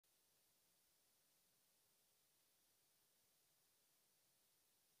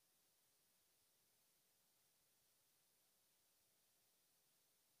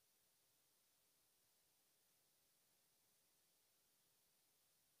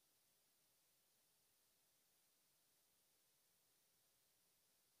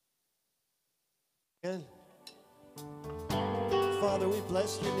Amen. Father, we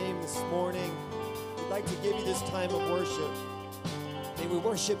bless your name this morning. We'd like to give you this time of worship. May we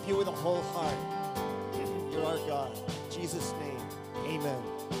worship you with a whole heart. You're our God. In Jesus' name, amen.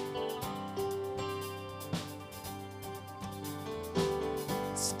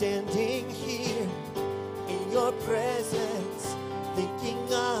 Standing here in your presence, thinking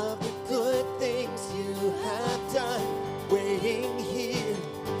of the good things you have done, waiting here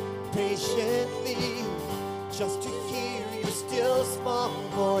patiently just to hear your still small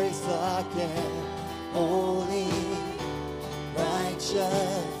voice again. Holy,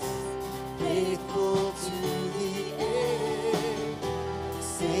 righteous, faithful to the end,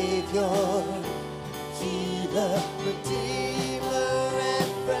 Savior, healer, redeemer,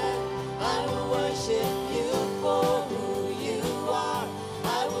 and friend. I will worship you for who you are.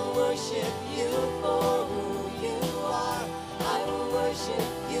 I will worship you for who you are. I will worship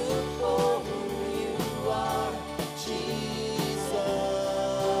you for who you are, Jesus.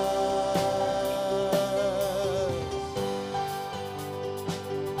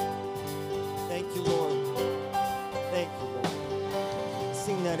 Thank you, Lord. Thank you, Lord.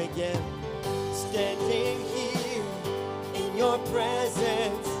 Sing that again. Standing here in your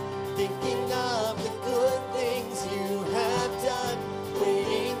presence, thinking of the good things you have done,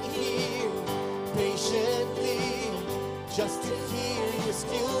 waiting here patiently just to hear your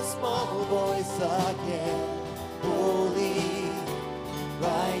still small voice again. Holy,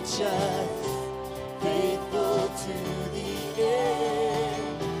 righteous, faithful to the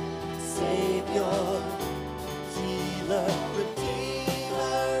end, Savior, healer,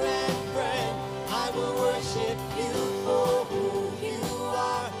 redeemer, and friend. I will worship you for who you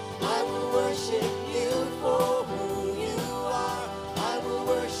are. I will worship you for who you are. I will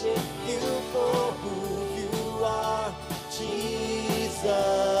worship you for who you are, Jesus.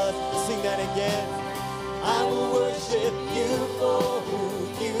 Sing that again. I will worship you for who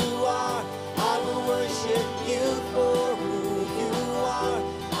you are. I will worship you for who you are.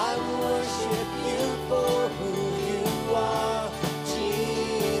 I will worship you for who you are,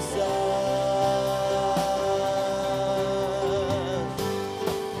 Jesus.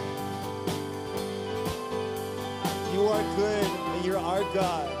 You are good and you're our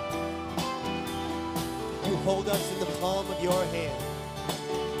God. You hold us in the palm of your hand.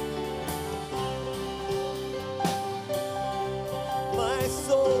 My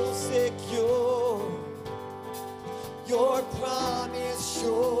soul secure, your promise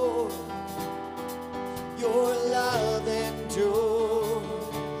sure, your love endures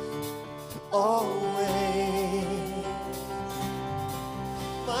always.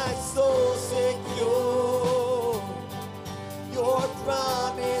 My soul secure, your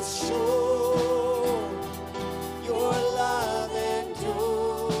promise sure, your love endures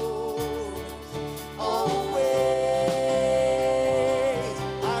always.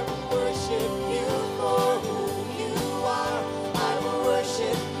 I will worship you for who you are. I will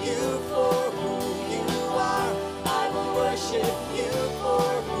worship you for who you are. I will worship you for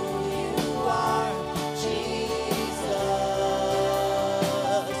who you are, Jesus.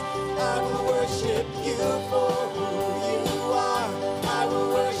 I will worship you for who you are. I will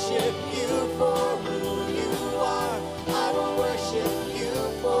worship you for who you are. I will worship you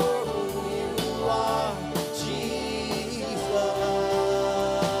for who you are, Jesus.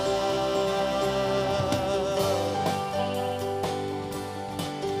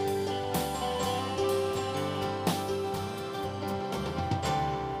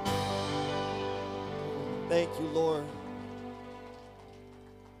 Thank you, Lord.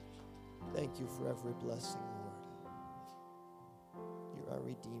 Thank you for every blessing, Lord. You're our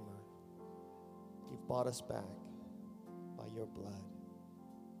Redeemer. You've bought us back by your blood.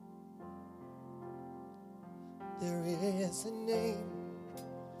 There is a name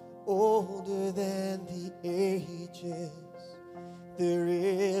older than the ages. There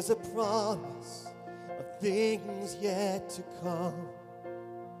is a promise of things yet to come.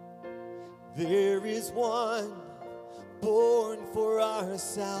 There is one born for our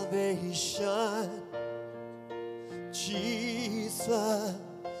salvation, Jesus.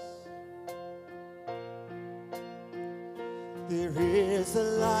 There is a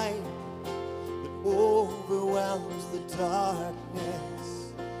light that overwhelms the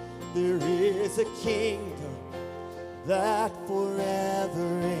darkness. There is a kingdom that forever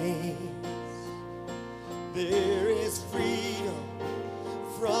reigns. There is freedom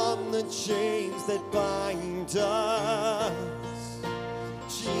from the chains that bind us.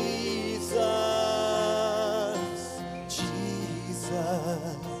 Jesus,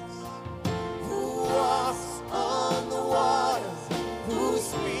 Jesus, who walks on the water, who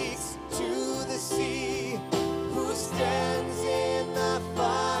speaks to the sea.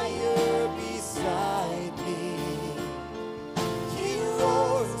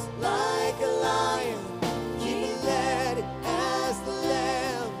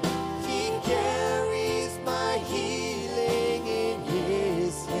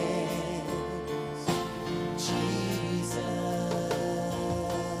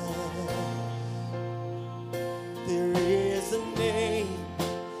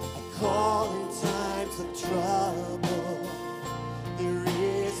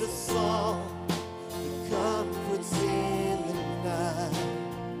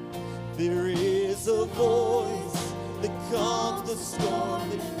 voice that calms the storm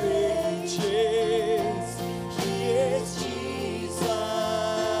that rages. He is Jesus,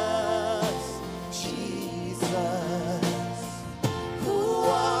 Jesus, who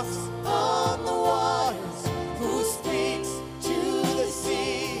walks on the waters, who speaks to the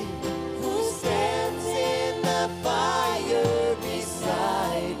sea, who stands in the fire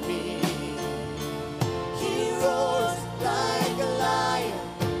beside me. He roars like a lion,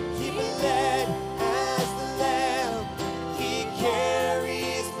 he bled as the lamb, he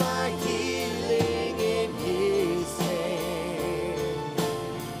carries my healing in his hand.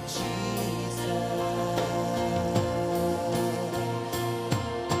 Jesus,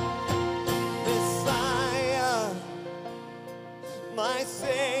 Messiah, my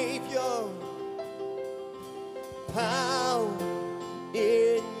Savior, power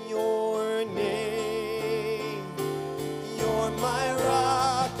in your name. You're my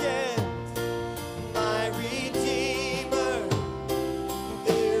rock and my redeemer.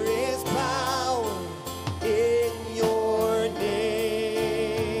 There is power in your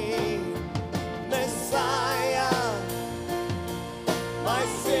name. Messiah, my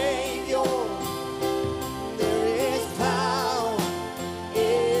Savior, there is power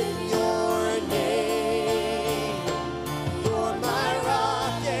in your name. You're my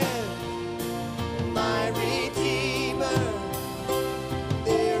rock and my redeemer.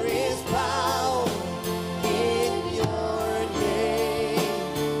 There is power in your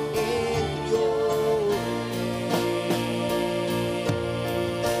name, in your name.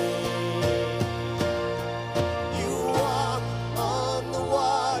 You walk on the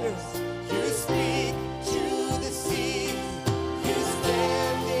waters, you speak to the sea, you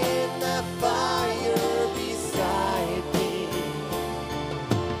stand in the fire beside me.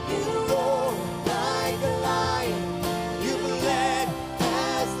 You roar like a lion, you bled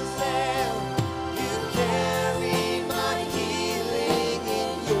as the lamb, you carry my healing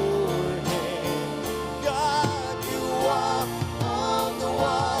in your hand. God, you walk on the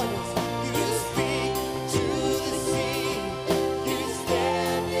waters, you speak to the sea, you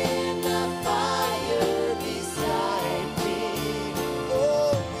stand in the fire beside me.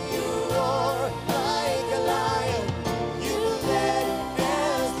 Oh, you roar like a lion, you bled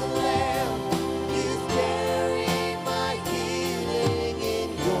as the lamb, you carry my healing in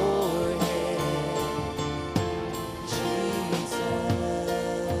your hand. Jesus,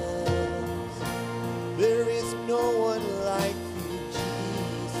 there is no one like you,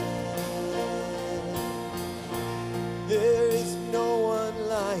 Jesus. There is no one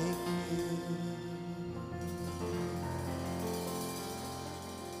like you.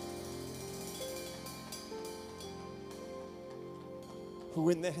 Who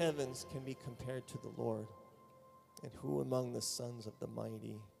in the heavens can be compared to the Lord? And who among the sons of the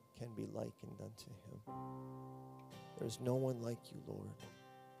mighty can be likened unto him? There is no one like you, Lord.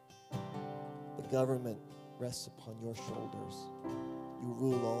 The government rests upon your shoulders. You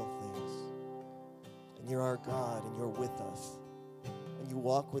rule all things. And you're our God, and you're with us. And you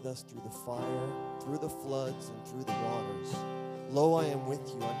walk with us through the fire, through the floods, and through the waters. Lo, I am with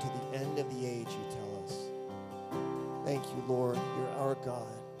you unto the end of the age, you tell us. Thank you, Lord. You're our God.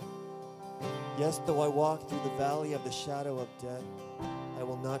 Yes, though I walk through the valley of the shadow of death, I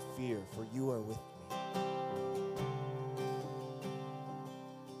will not fear, for you are with me.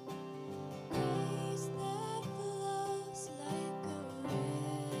 Peace that flows like a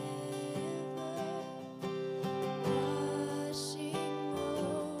river, washing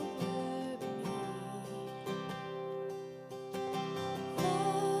over me.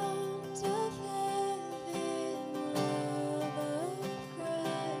 Fount of heaven, love of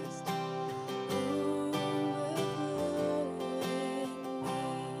Christ, overflowing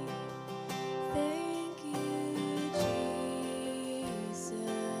me.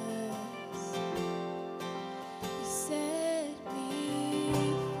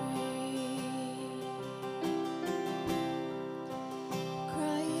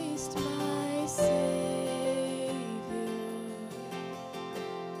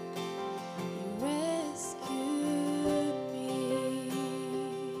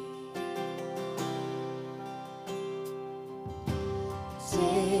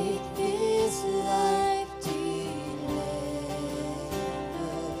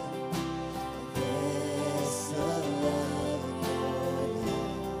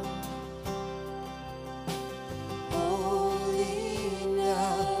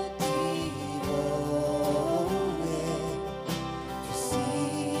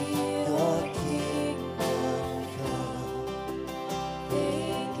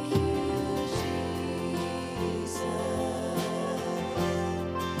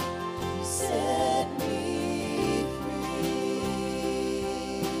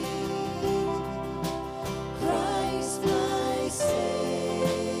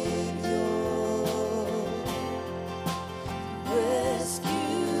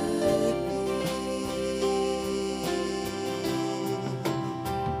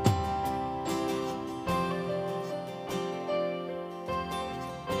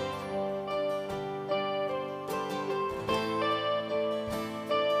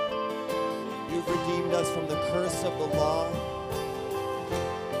 You've redeemed us from the curse of the law.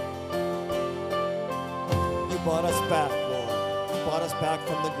 You bought us back, Lord. You bought us back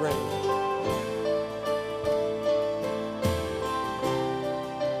from the grave.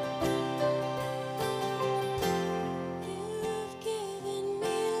 You've given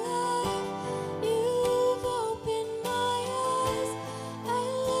me life. You've opened my eyes. I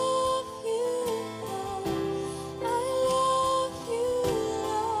love you, Lord. I love you,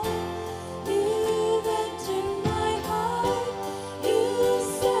 Lord. You've entered my heart. You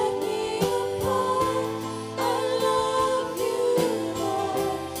set me apart. I love you,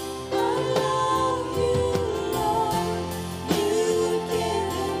 Lord. I love you, Lord. You've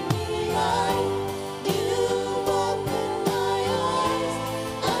given me life. You've opened my eyes.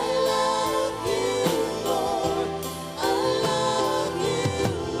 I love you, Lord. I love you,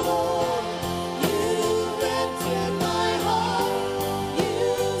 Lord. You've entered my heart. You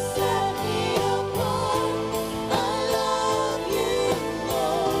set me apart. I love you,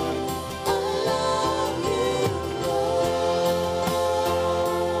 Lord. I love you,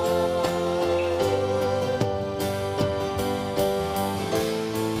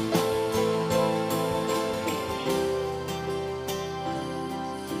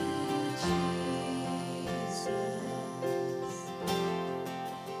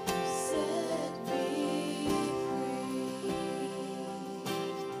 set me free.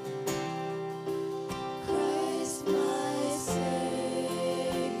 Christ my Savior,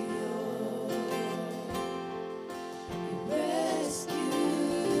 rescued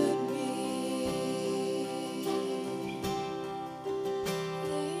me.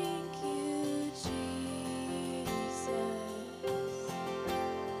 Thank you, Jesus,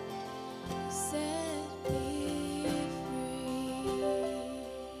 set me free.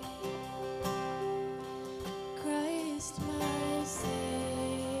 Christ my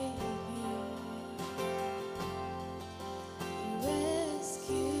Savior,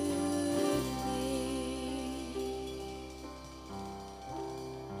 rescued me.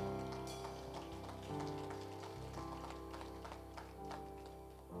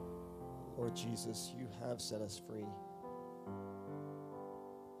 Lord Jesus, you have set us free.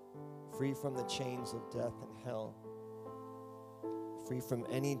 Free from the chains of death and hell. Free from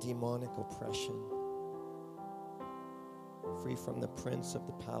any demonic oppression. Free from the prince of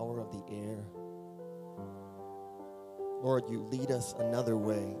the power of the air. Lord, you lead us another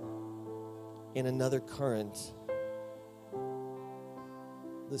way, in another current.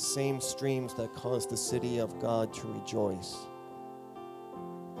 The same streams that caused the city of God to rejoice.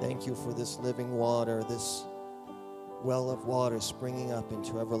 Thank you for this living water, this well of water springing up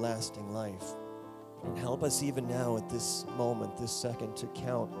into everlasting life. And help us even now at this moment, this second, to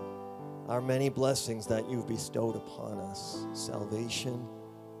count our many blessings that you've bestowed upon us. Salvation,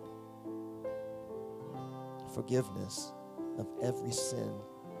 forgiveness of every sin,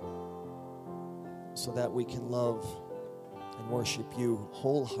 so that we can love and worship you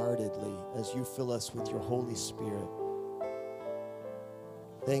wholeheartedly as you fill us with your Holy Spirit.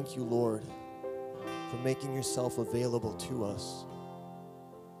 Thank you, Lord, for making yourself available to us.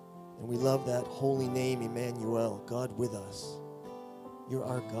 And we love that holy name, Emmanuel, God with us. You're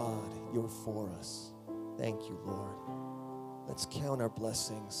our God. You're for us. Thank you, Lord. Let's count our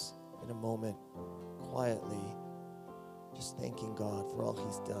blessings in a moment, quietly, just thanking God for all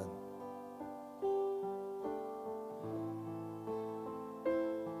he's done.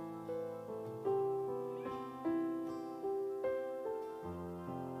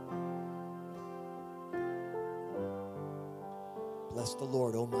 Bless the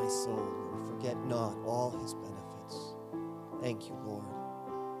Lord, O my soul, and forget not all his benefits. Thank you, Lord.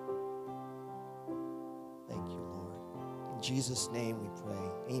 Thank you, Lord. In Jesus' name we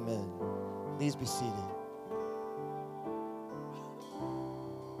pray. Amen. Please be seated.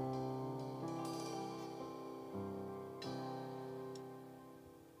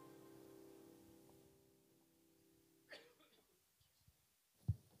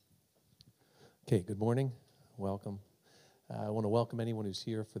 Okay, good morning. Welcome. I want to welcome anyone who's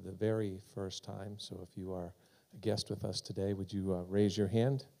here for the very first time. So if you are a guest with us today, would you raise your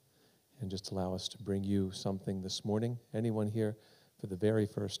hand and just allow us to bring you something this morning? Anyone here for the very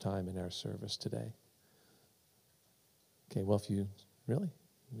first time in our service today? Okay, well, if you, really?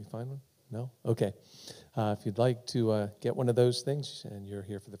 Can we find one? No? Okay. If you'd like to get one of those things and you're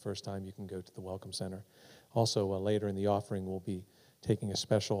here for the first time, you can go to the Welcome Center. Also, later in the offering, we'll be taking a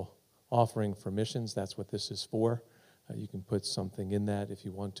special offering for missions. That's what this is for. You can put something in that if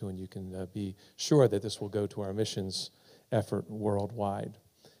you want to, and you can be sure that this will go to our missions effort worldwide.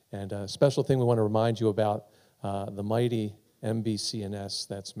 And a special thing we want to remind you about, the mighty MBCNS,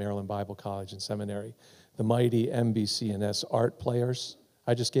 that's Maryland Bible College and Seminary, the mighty MBCNS art players.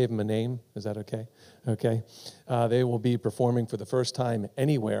 I just gave them a name. Is that okay? Okay. They will be performing for the first time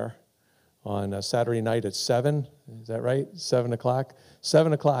anywhere on Saturday night at 7. Is that right? 7 o'clock?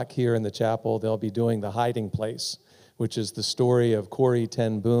 7 o'clock here in the chapel. They'll be doing The Hiding Place, which is the story of Corrie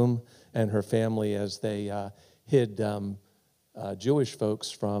ten Boom and her family as they hid Jewish folks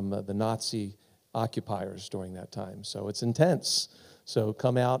from the Nazi occupiers during that time. So it's intense. So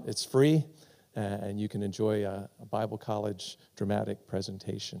come out. It's free. And you can enjoy a Bible college dramatic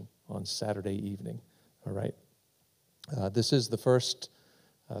presentation on Saturday evening. All right. This is the first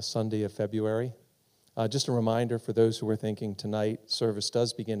Sunday of February. Just a reminder for those who are thinking tonight, service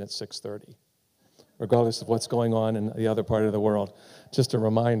does begin at 6:30, regardless of what's going on in the other part of the world. Just a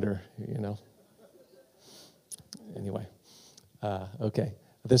reminder, you know. Anyway, okay.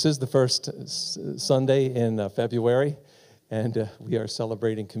 This is the first Sunday in February. And we are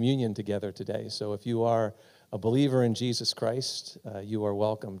celebrating communion together today. So if you are a believer in Jesus Christ, you are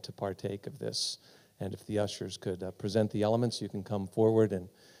welcome to partake of this. And if the ushers could present the elements, you can come forward and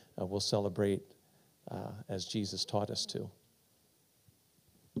we'll celebrate as Jesus taught us to.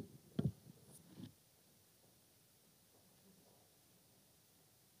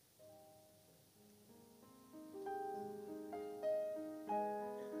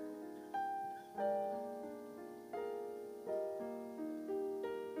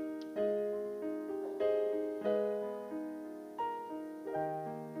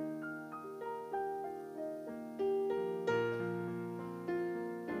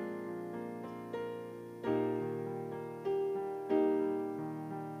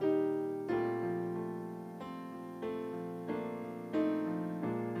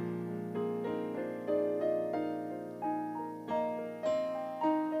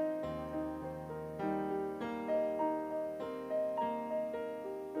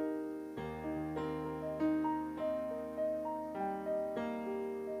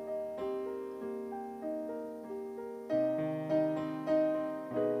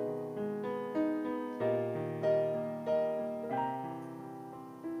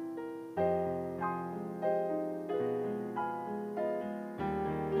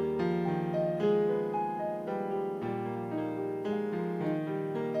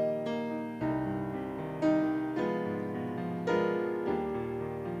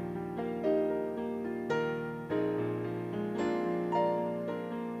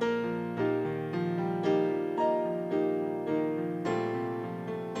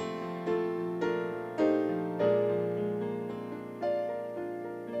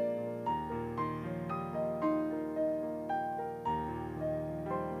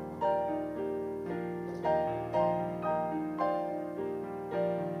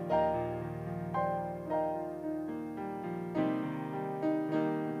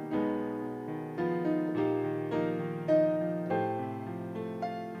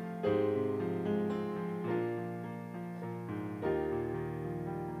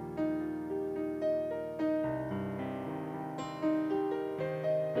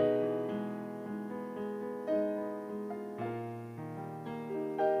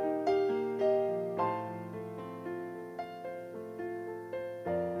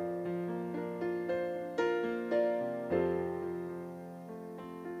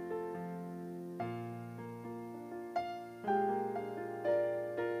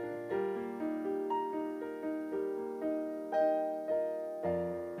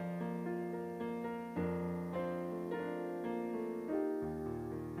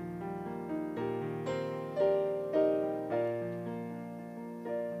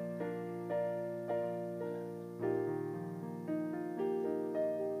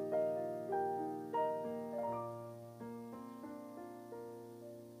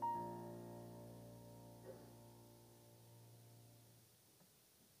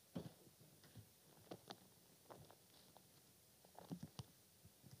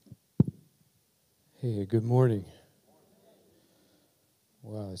 Hey, good morning.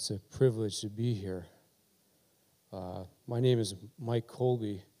 Wow, it's a privilege to be here. My name is Mike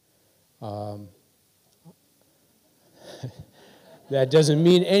Colby. That doesn't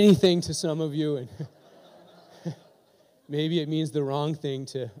mean anything to some of you, and maybe it means the wrong thing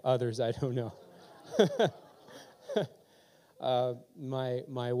to others. I don't know.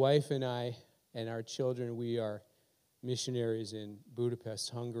 My wife and I and our children, we are missionaries in Budapest,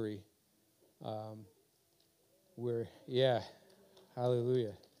 Hungary.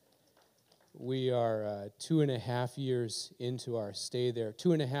 Hallelujah. We are 2.5 years into our stay there,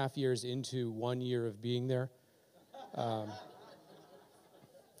 2.5 years into 1 year of being there.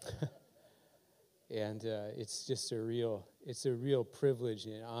 And it's just it's a real privilege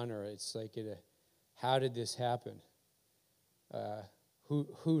and honor. It's like, how did this happen?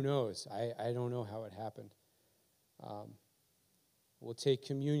 Who knows? I don't know how it happened. We'll take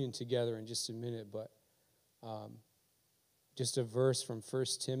communion together in just a minute, but just a verse from 1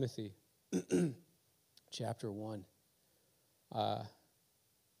 Timothy chapter 1.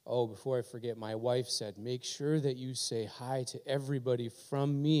 Before I forget, my wife said, make sure that you say hi to everybody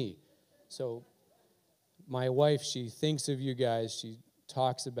from me. So my wife, she thinks of you guys. She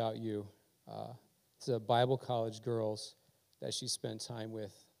talks about you. It's the Bible college girls that she spent time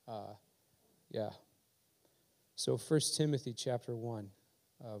with. So 1 Timothy chapter 1,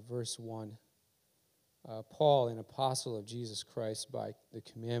 verse 1. Paul, an apostle of Jesus Christ by the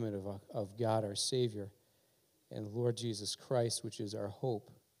commandment of God our Savior and Lord Jesus Christ, which is our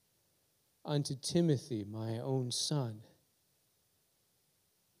hope, unto Timothy, my own son.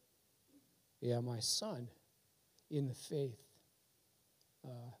 Yeah, my son in the faith.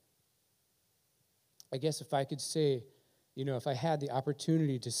 I guess if I could say, if I had the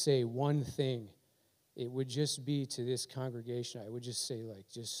opportunity to say one thing, it would just be to this congregation. I would just say,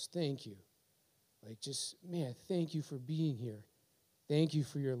 just thank you. Thank you for being here. Thank you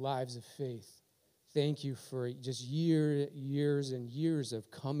for your lives of faith. Thank you for just years and years of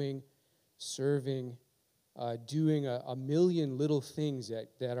coming, serving, doing a million little things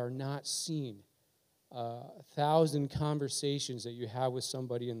that are not seen. 1,000 conversations that you have with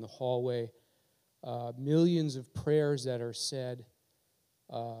somebody in the hallway. Millions of prayers that are said.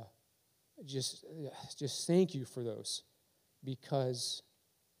 Just thank you for those, because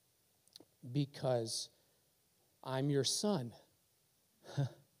I'm your son.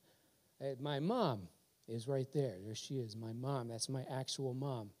 My mom is right there. There she is, my mom. That's my actual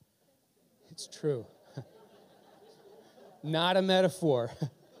mom. It's true. Not a metaphor.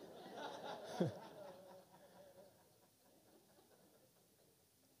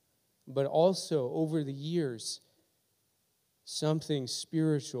 But also, over the years, something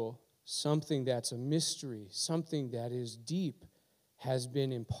spiritual, something that's a mystery, something that is deep, has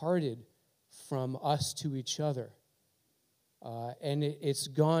been imparted from us to each other. And it's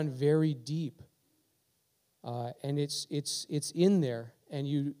gone very deep. And it's in there. And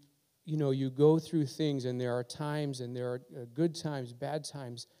you go through things, and there are times, and there are good times, bad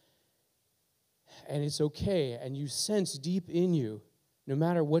times. And it's okay. And you sense deep in you, no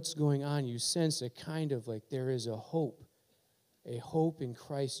matter what's going on, you sense a kind of there is a hope in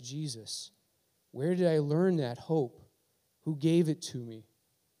Christ Jesus. Where did I learn that hope? Who gave it to me?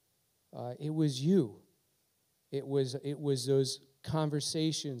 It was you. It was those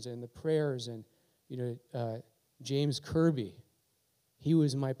conversations and the prayers, and James Kirby, he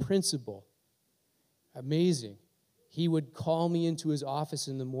was my principal. Amazing. He would call me into his office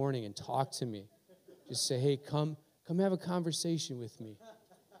in the morning and talk to me. Just say, hey, come have a conversation with me.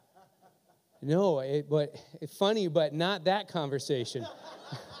 No, but it's funny, but not that conversation.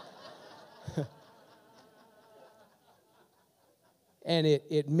 And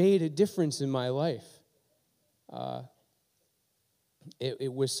it made a difference in my life.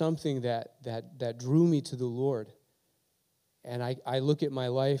 It was something that drew me to the Lord. And I look at my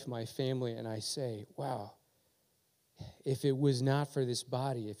life, my family, and I say, wow, if it was not for this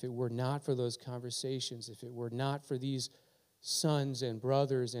body, if it were not for those conversations, if it were not for these sons and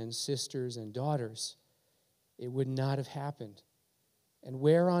brothers and sisters and daughters, it would not have happened. And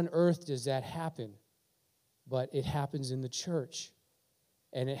where on earth does that happen? But it happens in the church.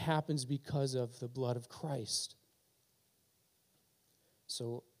 And it happens because of the blood of Christ.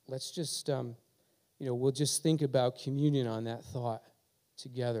 So let's just, we'll just think about communion on that thought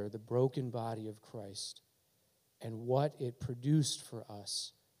together, the broken body of Christ and what it produced for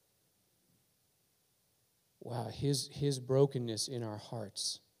us. Wow, his brokenness in our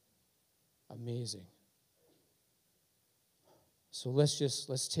hearts. Amazing. So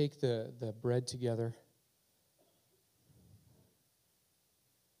let's take the bread together.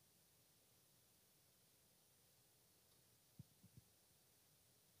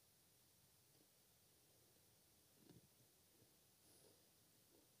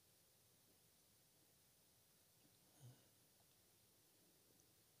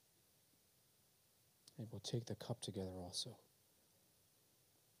 And we'll take the cup together also.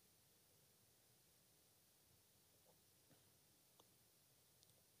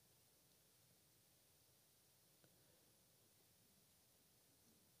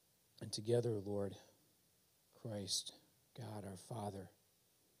 And together, Lord Christ, God our Father,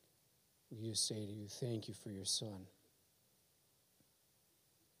 we just say to you, thank you for your Son.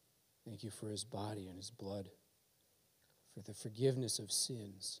 Thank you for his body and his blood, for the forgiveness of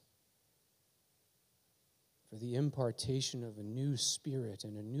sins. for the impartation of a new spirit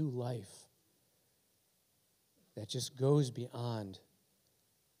and a new life that just goes beyond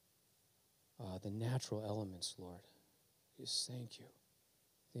the natural elements, Lord. Just thank you.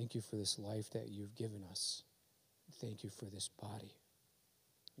 Thank you for this life that you've given us. Thank you for this body.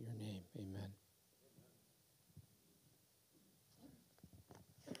 In your name, amen.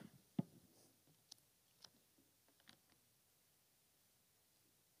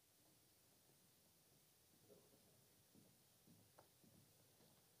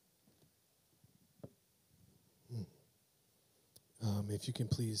 If you can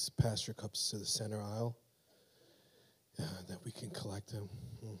please pass your cups to the center aisle, that we can collect them.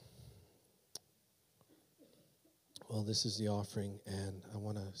 Well, this is the offering, and I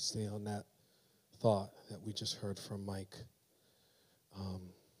want to stay on that thought that we just heard from Mike.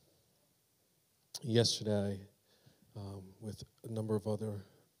 Yesterday, with a number of other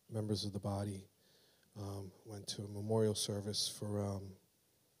members of the body, went to a memorial service for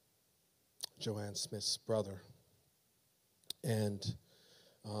Joanne Smith's brother. And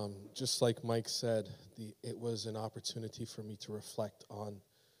just like Mike said, it was an opportunity for me to reflect on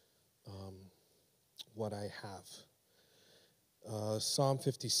what I have. Psalm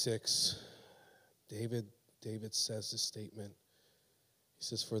 56, David says this statement. He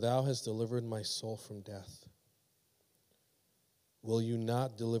says, "For thou hast delivered my soul from death. Will you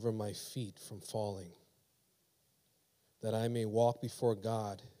not deliver my feet from falling, that I may walk before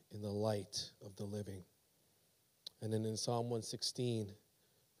God in the light of the living?" And then in Psalm 116,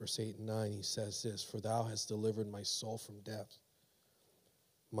 verse 8 and 9, he says this, "For thou hast delivered my soul from death,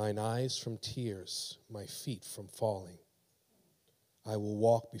 mine eyes from tears, my feet from falling. I will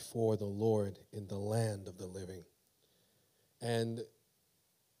walk before the Lord in the land of the living." And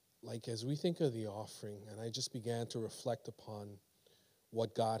like as we think of the offering, and I just began to reflect upon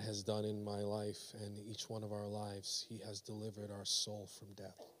what God has done in my life and each one of our lives, he has delivered our soul from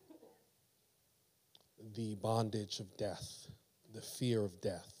death. The bondage of death, the fear of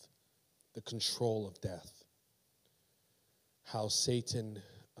death, the control of death. How Satan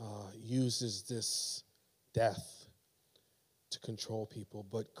uses this death to control people,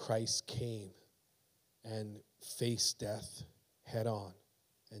 but Christ came and faced death head on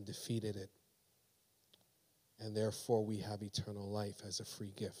and defeated it. And therefore we have eternal life as a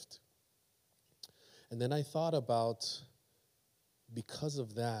free gift. And then I thought about, because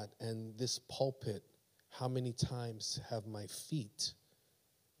of that and this pulpit, how many times have my feet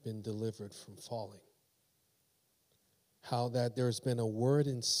been delivered from falling? How that there's been a word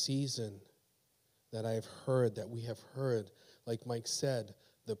in season that I've heard, that we have heard, like Mike said,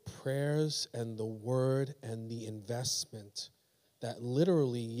 the prayers and the word and the investment, that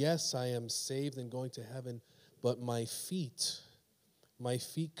literally, yes, I am saved and going to heaven, but my feet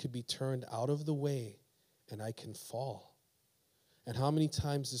could be turned out of the way and I can fall. And how many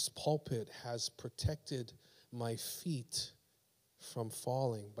times this pulpit has protected my feet from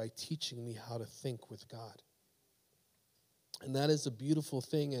falling by teaching me how to think with God. And that is a beautiful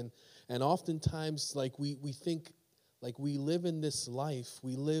thing. And oftentimes, like we think, like we live in this life,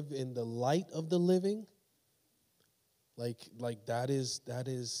 we live in the light of the living. Like that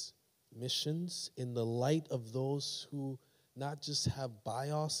is missions, in the light of those who not just have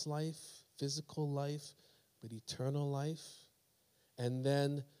bios life, physical life, but eternal life. And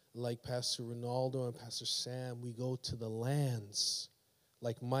then, like Pastor Ronaldo and Pastor Sam, we go to the lands.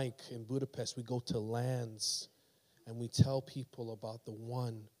 Like Mike in Budapest, we go to lands and we tell people about the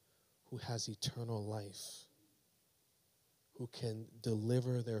one who has eternal life, who can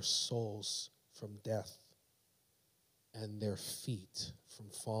deliver their souls from death and their feet from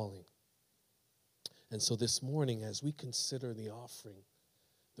falling. And so this morning, as we consider the offering,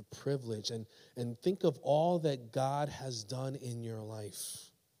 the privilege, and think of all that God has done in your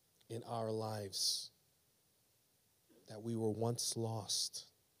life, in our lives, that we were once lost,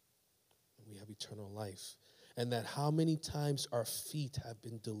 and we have eternal life, and that how many times our feet have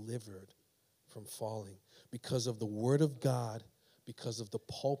been delivered from falling because of the Word of God, because of the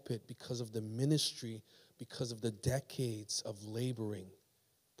pulpit, because of the ministry, because of the decades of laboring,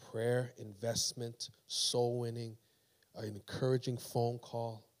 prayer, investment, soul winning, an encouraging phone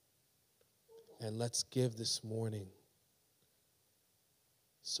call. And let's give this morning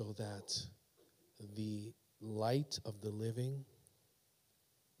so that the light of the living,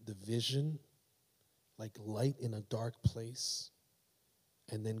 the vision, like light in a dark place,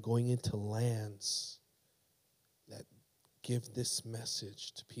 and then going into lands that give this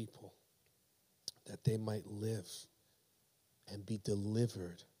message to people, that they might live and be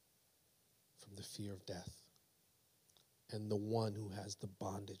delivered from the fear of death and the one who has the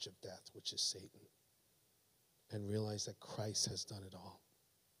bondage of death, which is Satan. and realize that Christ has done it all.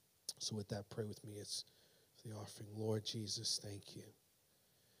 So with that, pray with me. It's the offering. Lord Jesus, thank you.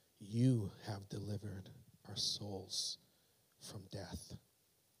 You have delivered our souls from death.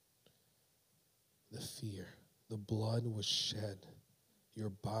 The fear, the blood was shed. Your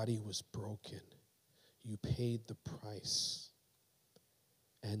body was broken. You paid the price.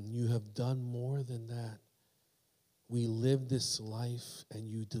 And you have done more than that. We live this life and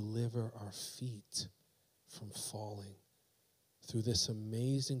you deliver our feet from falling through this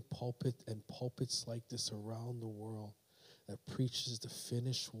amazing pulpit and pulpits like this around the world that preaches the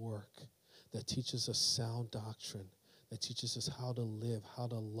finished work, that teaches us sound doctrine, that teaches us how to live, how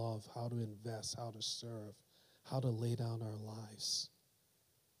to love, how to invest, how to serve, how to lay down our lives.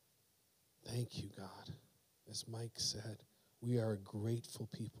 Thank you, God. As Mike said, we are a grateful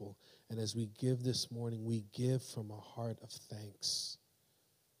people. And as we give this morning, we give from a heart of thanks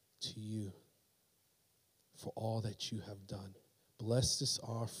to you for all that you have done. Bless this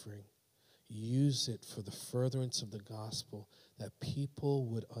offering. Use it for the furtherance of the gospel, that people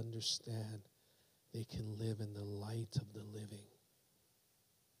would understand they can live in the light of the living.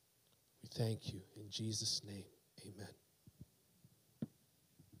 We thank you. In Jesus' name, amen.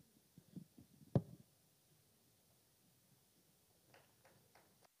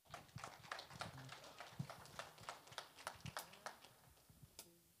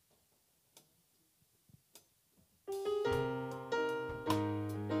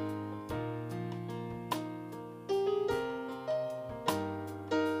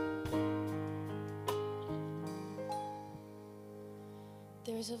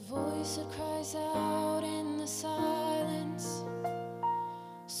 There's a voice that cries out in the silence,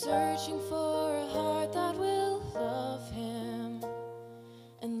 searching for a heart that will love him,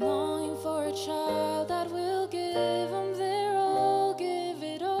 and longing for a child that will give him their all, give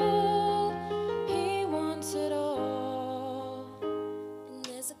it all. He wants it all. And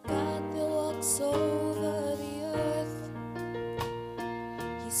there's a God that walks over the earth.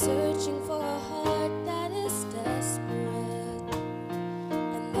 He's searching for a heart that is desperate,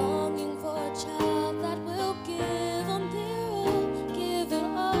 child that will give him their all, give it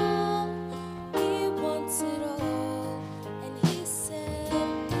all. He wants it all. And he said,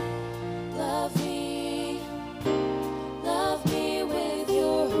 love me with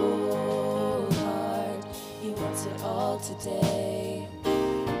your whole heart. He wants it all today.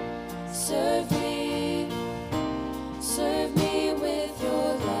 Serve me with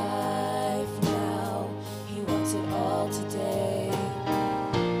your life now. He wants it all today.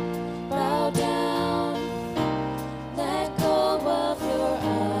 Down, let go of your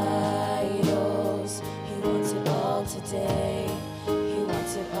idols. He wants it all today. He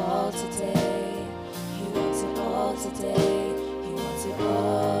wants it all today. He wants it all today. He wants it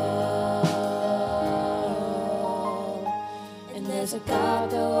all. And there's a God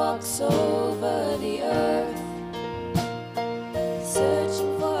that walks over the earth,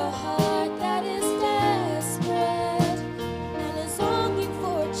 searching for a heart that is desperate, and is longing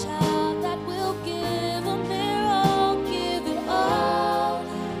for a child that will give him their all, give it all.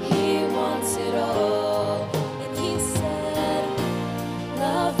 He wants it all. And he said,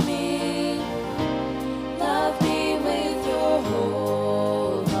 love me with your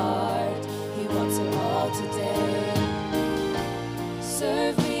whole heart. He wants it all today.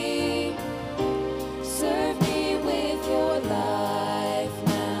 Serve me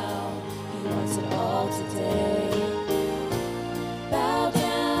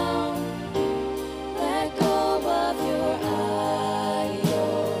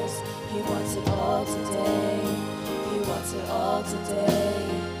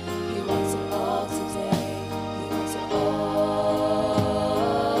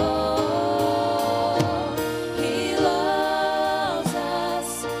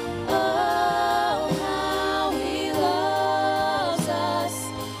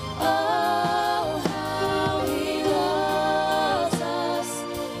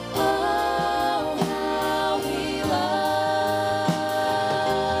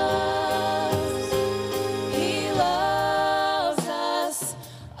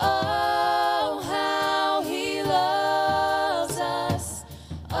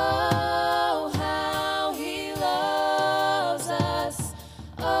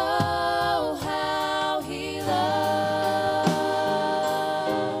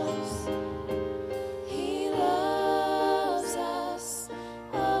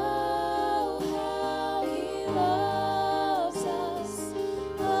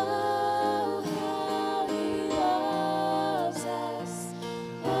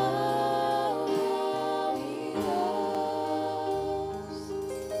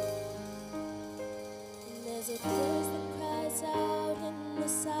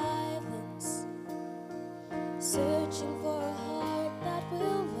silence, searching for a heart that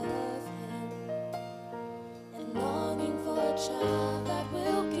will love him, and longing for a child that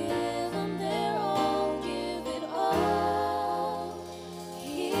will give him their all, give it all.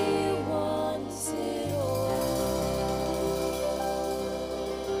 He wants it all.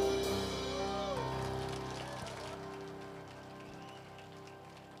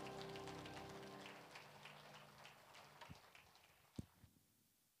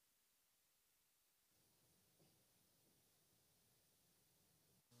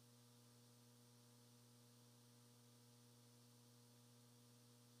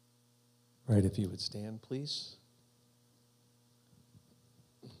 Right, if you would stand, please.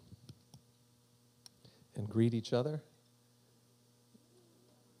 And greet each other.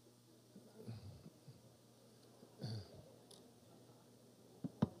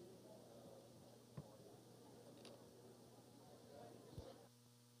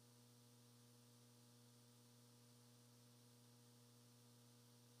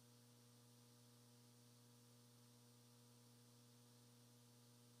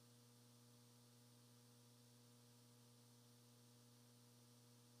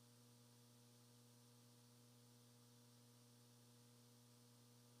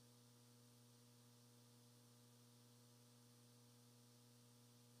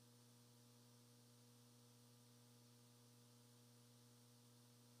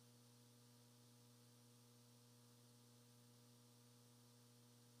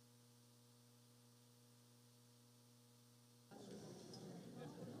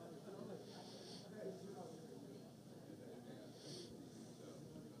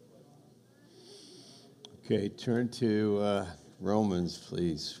 Okay, turn to Romans,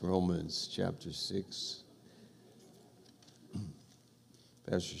 please. Romans chapter 6.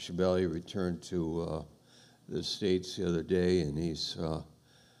 Pastor Schaller returned to the States the other day, and he's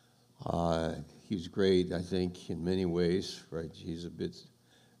great, I think, in many ways. Right, he's a bit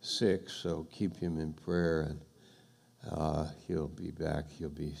sick, so keep him in prayer, and he'll be back. He'll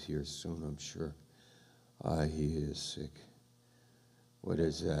be here soon, I'm sure. He is sick. What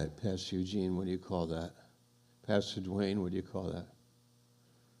is that? Pastor Eugene, what do you call that? Pastor Dwayne, what do you call that?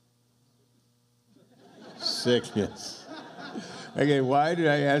 Sickness. Okay, why did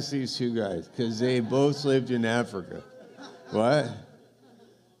I ask these two guys? Because they both lived in Africa. What?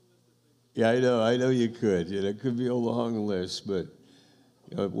 Yeah, I know you could. It could be a long list, but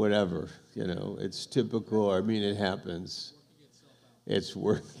whatever. It's typical. I mean, it happens. It's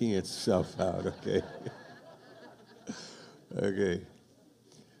working itself out, okay? Okay.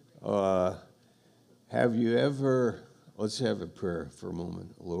 Have you ever, let's have a prayer for a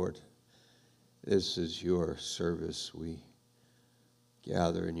moment. Lord, this is your service. We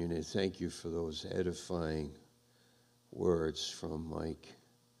gather in your name. Thank you for those edifying words from Mike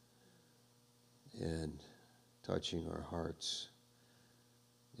and touching our hearts.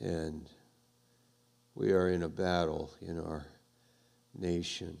 And we are in a battle in our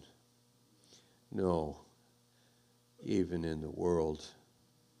nation. No, even in the world.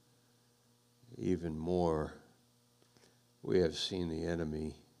 Even more, we have seen the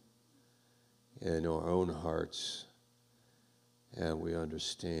enemy in our own hearts, and we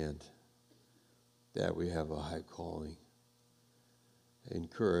understand that we have a high calling.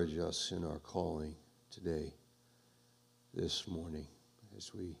 Encourage us in our calling today, this morning,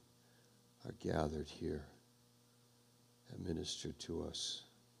 as we are gathered here, and minister to us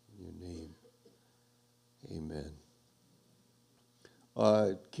in your name. Amen.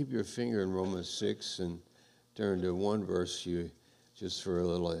 Keep your finger in Romans 6 and turn to one verse just for a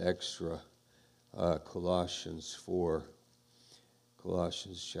little extra. Colossians 4.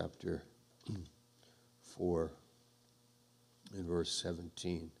 Colossians chapter 4 and verse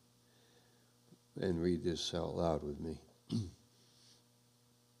 17. And read this out loud with me.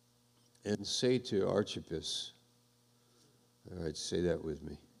 And say to Archippus, all right, say that with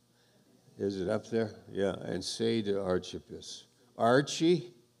me. Is it up there? Yeah, and say to Archippus,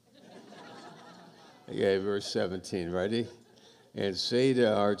 Archie? Okay, verse 17, ready? And say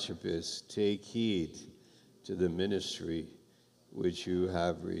to Archippus, take heed to the ministry which you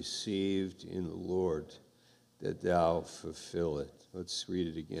have received in the Lord, that thou fulfill it. Let's read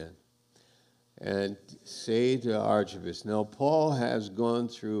it again. And say to Archippus. Now, Paul has gone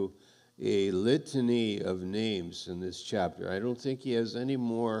through a litany of names in this chapter. I don't think he has any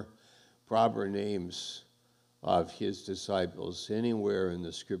more proper names of his disciples anywhere in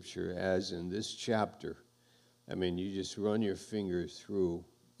the scripture as in this chapter. I mean, you just run your finger through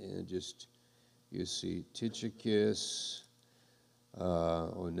and you see Tychicus,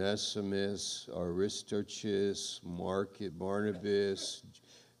 Onesimus, Aristarchus, Barnabas,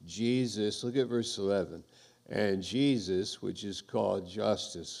 Jesus. Look at verse 11. And Jesus, which is called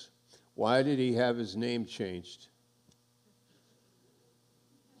Justus. Why did he have his name changed?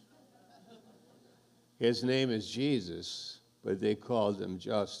 His name is Jesus, but they called him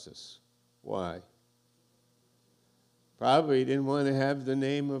Justus. Why? Probably he didn't want to have the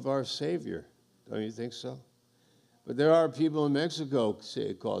name of our Savior. Don't you think so? But there are people in Mexico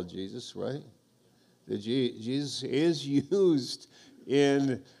called Jesus, right? Jesus is used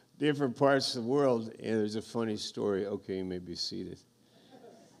in different parts of the world, and there's a funny story. Okay, you may be seated.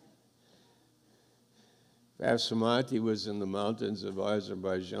 Pastor Monty was in the mountains of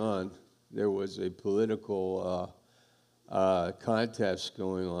Azerbaijan. There was a political contest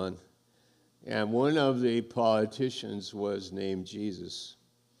going on, and one of the politicians was named Jesus.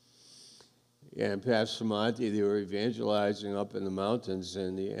 And Pastor Monty, they were evangelizing up in the mountains,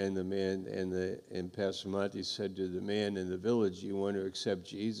 and Pastor Monty said to the man in the village, "You want to accept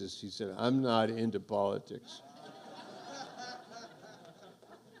Jesus?" He said, "I'm not into politics."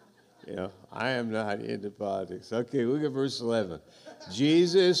 I am not into politics. Okay, look at verse 11.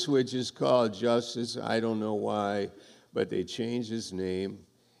 Jesus, which is called Justus, I don't know why, but they changed his name.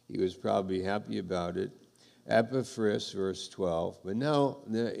 He was probably happy about it. Epaphras, verse 12. But now,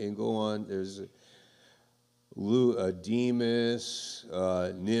 and go on, there's Demas,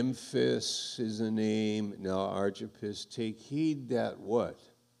 Nymphus is the name. Now, Archippus, take heed that what?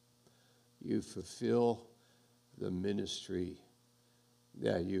 You fulfill the ministry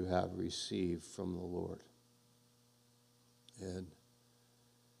that you have received from the Lord. And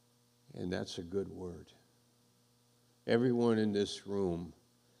that's a good word. Everyone in this room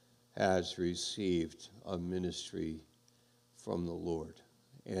has received a ministry from the Lord.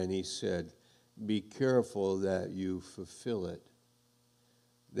 And he said, be careful that you fulfill it.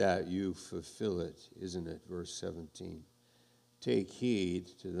 That you fulfill it, isn't it? Verse 17. Take heed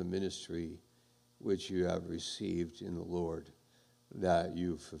to the ministry which you have received in the Lord, that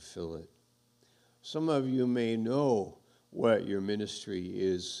you fulfill it. Some of you may know what your ministry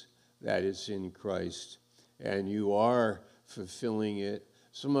is that is in Christ, and you are fulfilling it.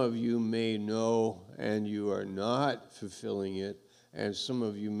 Some of you may know and you are not fulfilling it, and some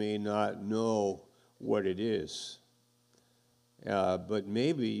of you may not know what it is. But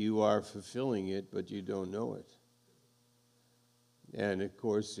maybe you are fulfilling it, but you don't know it. And, of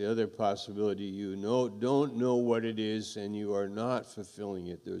course, the other possibility, you don't know what it is and you are not fulfilling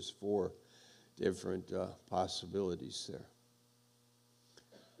it. There's 4 different possibilities there.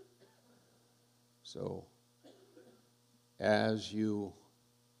 So, as you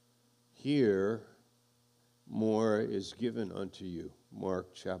hear, more is given unto you.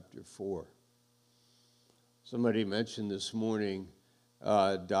 Mark chapter 4. Somebody mentioned this morning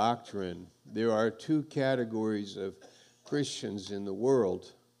doctrine. There are 2 categories of Christians in the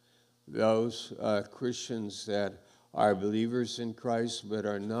world. Those Christians that are believers in Christ but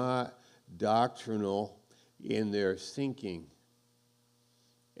are not doctrinal in their thinking.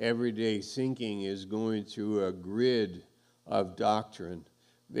 Everyday thinking is going through a grid of doctrine.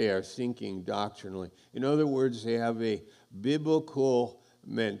 They are thinking doctrinally. In other words, they have a biblical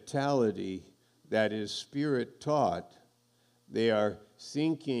mentality that is spirit taught. They are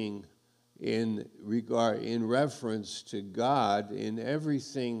thinking in reference to God in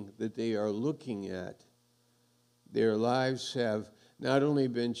everything that they are looking at. Their lives have not only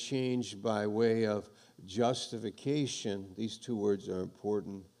been changed by way of justification. These 2 words are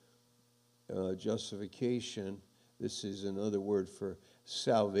important. Justification. This is another word for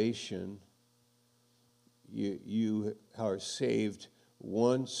salvation. You are saved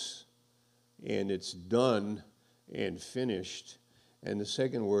once, and it's done and finished. And the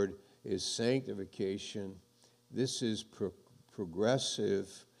second word is sanctification. This is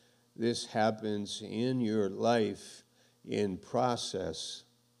progressive. This happens in your life in process.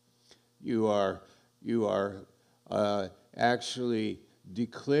 You are actually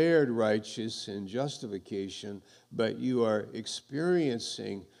declared righteous in justification, but you are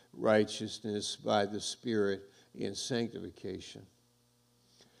experiencing righteousness by the Spirit in sanctification.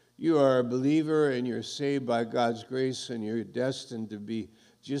 You are a believer and you're saved by God's grace, and you're destined to be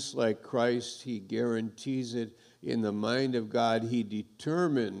just like Christ. He guarantees it in the mind of God. He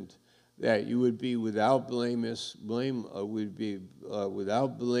determined that you would be without blame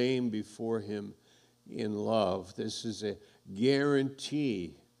before Him in love. This is a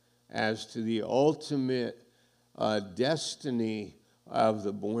guarantee as to the ultimate destiny of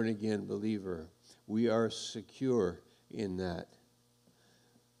the born-again believer. We are secure in that.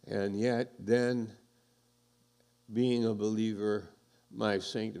 And yet, then, being a believer my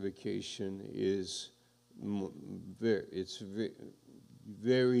sanctification is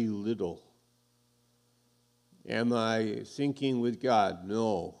very little. Am I thinking with God?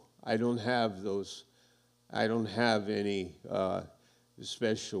 No, I don't have those. I don't have any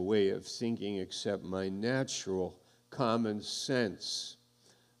special way of thinking except my natural common sense,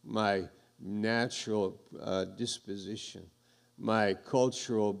 my natural disposition, my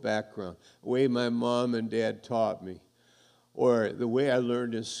cultural background, the way my mom and dad taught me, or the way I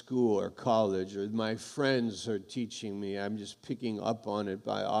learned in school or college, or my friends are teaching me. I'm just picking up on it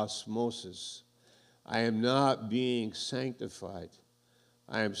by osmosis. I am not being sanctified.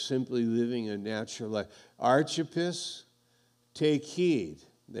 I am simply living a natural life. Archippus, take heed.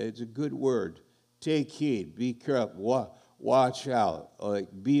 That's a good word. Take heed. Be careful. Watch out. Like,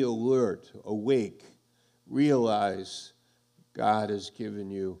 be alert, awake. Realize God has given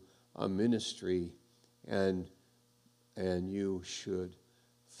you a ministry, and you should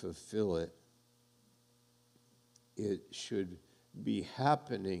fulfill it. It should be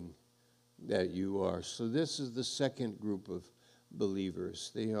happening that you are. So this is the second group of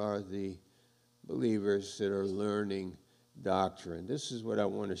believers. They are the believers that are learning doctrine. This is what I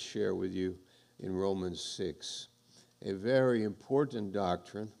want to share with you in Romans 6. A very important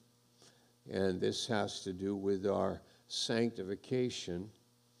doctrine, and this has to do with our sanctification,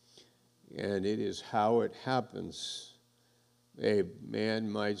 and it is how it happens. A man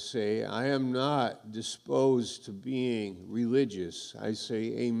might say, I am not disposed to being religious. I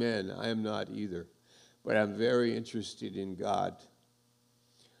say, amen, I am not either. But I'm very interested in God.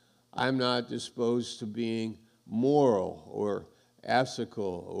 I'm not disposed to being moral or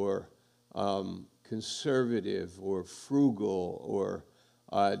ethical or conservative or frugal or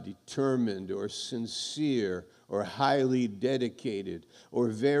determined or sincere or highly dedicated or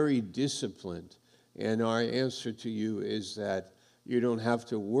very disciplined. And our answer to you is that you don't have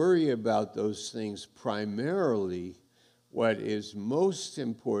to worry about those things primarily. What is most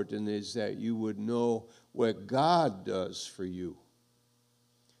important is that you would know what God does for you.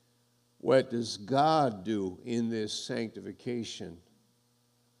 What does God do in this sanctification?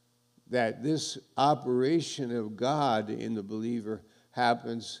 That this operation of God in the believer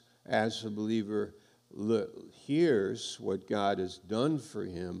happens as the believer hears what God has done for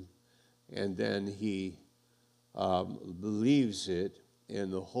him, and then he believes it,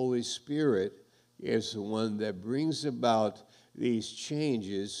 and the Holy Spirit is the one that brings about these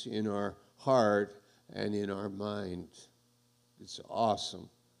changes in our heart and in our mind. It's awesome.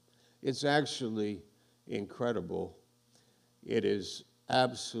 It's actually incredible. It is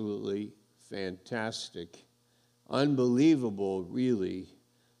absolutely fantastic, unbelievable, really,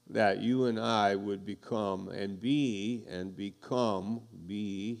 that you and I would become and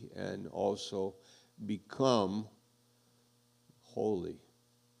also become holy.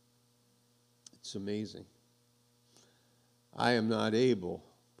 It's amazing. I am not able,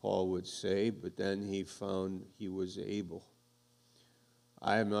 Paul would say, but then he found he was able.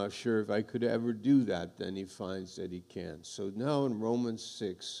 I am not sure if I could ever do that. Then he finds that he can. So now in Romans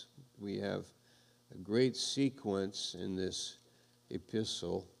 6, we have a great sequence in this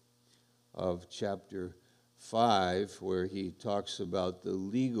epistle of chapter 5, where he talks about the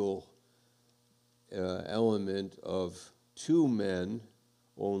legal element of two men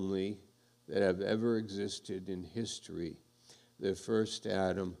only that have ever existed in history, the first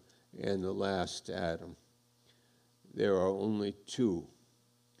Adam and the last Adam. There are only two.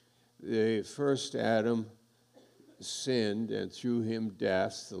 The first Adam sinned, and through him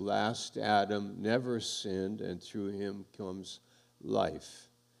death. The last Adam never sinned, and through him comes life.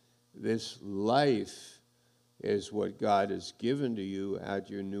 This life is what God has given to you at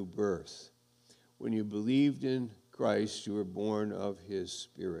your new birth. When you believed in Christ, you were born of his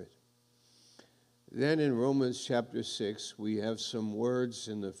Spirit. Then in Romans chapter 6, we have some words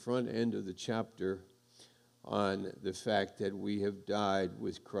in the front end of the chapter on the fact that we have died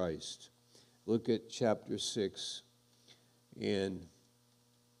with Christ. Look at chapter 6, and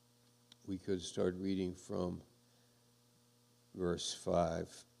we could start reading from verse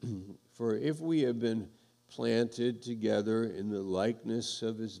 5. For if we have been planted together in the likeness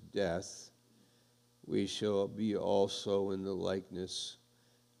of his death, we shall be also in the likeness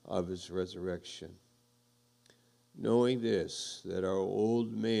of his resurrection. Knowing this, that our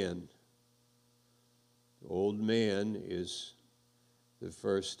old man is the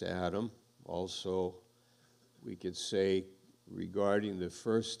first Adam. Also, we could say regarding the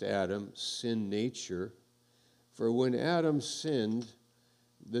first Adam, sin nature. For when Adam sinned,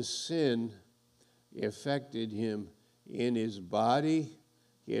 the sin affected him in his body,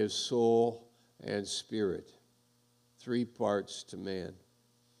 his soul, and spirit. three parts to man.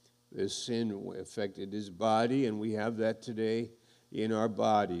 This sin affected his body, and we have that today in our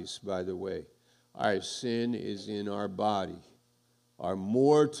bodies, by the way. Our sin is in our body, our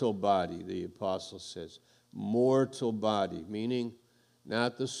mortal body, the apostle says. Mortal body, meaning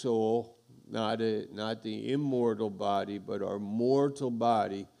not the soul, not the immortal body, but our mortal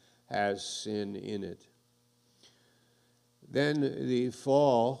body has sin in it. Then the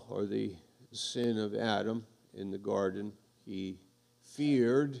fall, or the sin of Adam in the garden, he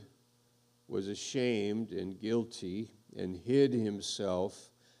feared, was ashamed and guilty, and hid himself.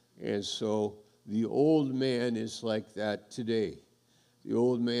 And so the old man is like that today. The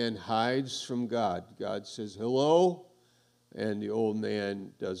old man hides from God. God says, hello, and the old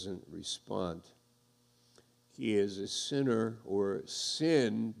man doesn't respond. He is a sinner, or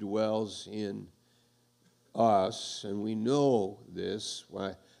sin dwells in us, and we know this.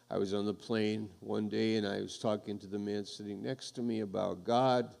 Why, I was on the plane one day, and I was talking to the man sitting next to me about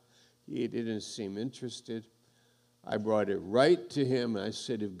God. He didn't seem interested. I brought it right to him, and I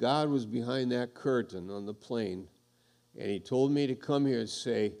said, if God was behind that curtain on the plane, and he told me to come here and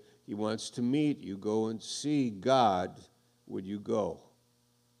say he wants to meet you, go and see God, would you go?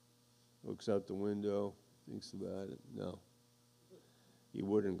 Looks out the window, thinks about it. No, he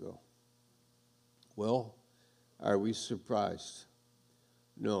wouldn't go. Well, are we surprised?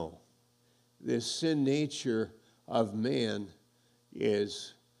 No. This sin nature of man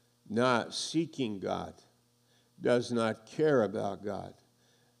is not seeking God, does not care about God.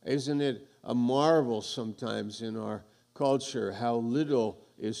 Isn't it a marvel sometimes in our culture how little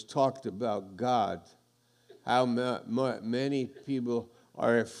is talked about God, how many people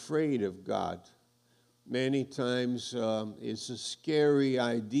are afraid of God? Many times it's a scary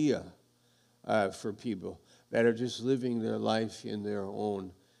idea for people that are just living their life in their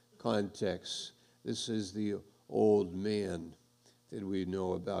own context. This is the old man that we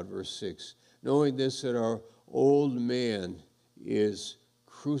know about, verse 6. Knowing this, that our old man is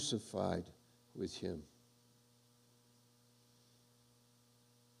crucified with him.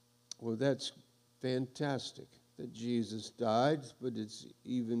 Well, that's fantastic that Jesus died, but it's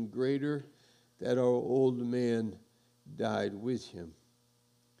even greater that our old man died with him.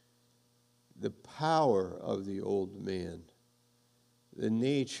 The power of the old man, the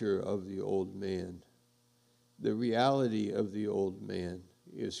nature of the old man, the reality of the old man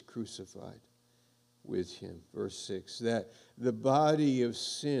is crucified with him. Verse 6, that the body of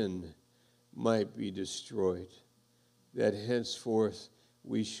sin might be destroyed, that henceforth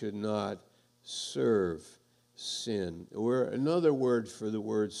we should not serve sin. Or another word for the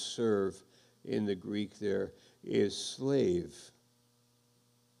word serve in the Greek there is slave.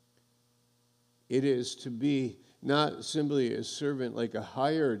 It is to be not simply a servant like a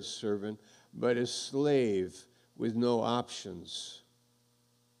hired servant, but a slave with no options.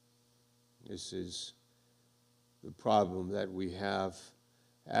 This is the problem that we have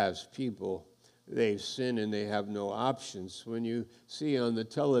as people. They sin and they have no options. When you see on the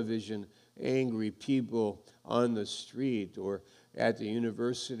television angry people on the street or at the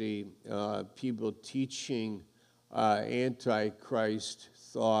university, people teaching anti-Christ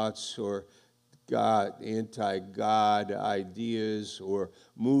thoughts or anti-God ideas, or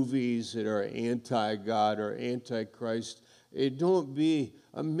movies that are anti-God or anti-Christ, don't be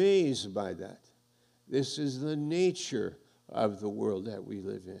amazed by that. This is the nature of the world that we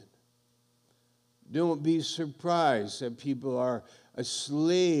live in. Don't be surprised that people are a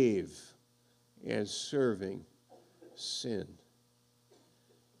slave and serving sin.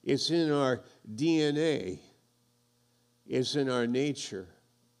 It's in our DNA. It's in our nature.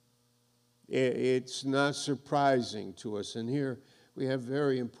 It's not surprising to us. And here we have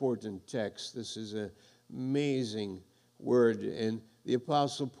very important text. This is an amazing word. And the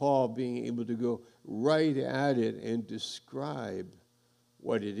Apostle Paul being able to go right at it and describe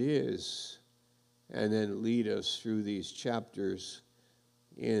what it is, and then lead us through these chapters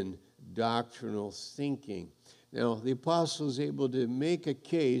in doctrinal thinking. Now, the apostle is able to make a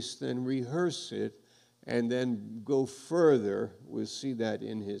case, then rehearse it, and then go further. We'll see that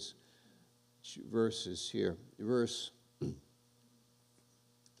in his verses here. Verse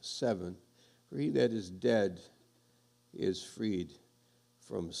 7, for he that is dead is freed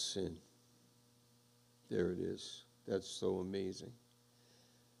from sin. There it is. That's so amazing.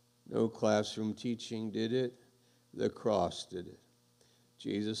 No classroom teaching did it. The cross did it.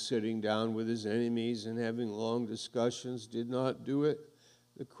 Jesus sitting down with his enemies and having long discussions did not do it.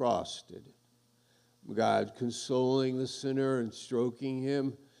 The cross did it. God consoling the sinner and stroking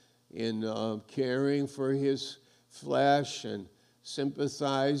him in caring for his flesh and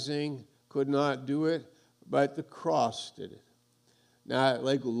sympathizing could not do it. but the cross did it. Not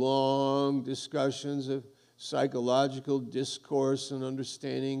like long discussions of psychological discourse and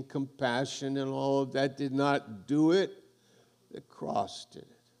understanding compassion and all of that did not do it. The cross did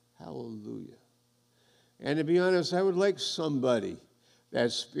it. Hallelujah. And to be honest, I would like somebody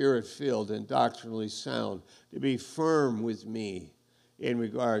that's spirit-filled and doctrinally sound to be firm with me in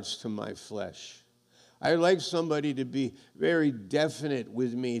regards to my flesh. I'd like somebody to be very definite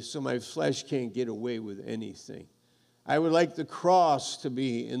with me so my flesh can't get away with anything. I would like the cross to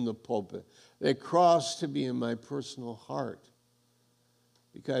be in the pulpit, the cross to be in my personal heart,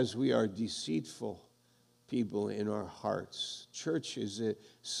 because we are deceitful people in our hearts. Churches that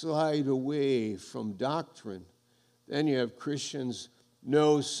slide away from doctrine. Then you have Christians,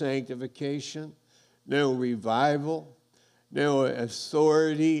 no sanctification, no revival, no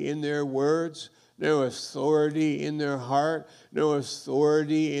authority in their words, no authority in their heart, no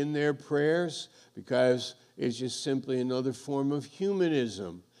authority in their prayers, because it's just simply another form of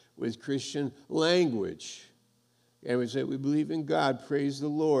humanism with Christian language. And we say, we believe in God, praise the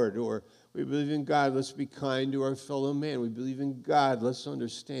Lord, or we believe in God, let's be kind to our fellow man. We believe in God, let's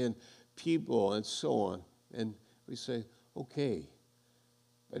understand people, and so on. And we say, okay,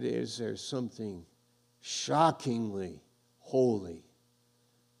 but is there something shockingly holy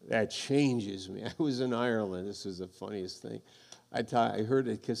that changes me? I was in Ireland. This is the funniest thing. I heard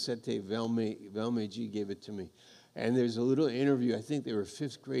a cassette tape. Velma G gave it to me. And there's a little interview. I think they were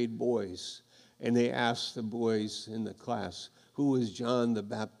 5th grade boys. And they asked the boys in the class, who was John the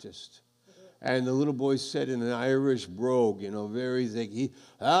Baptist? And the little boy said in an Irish brogue, very thick, he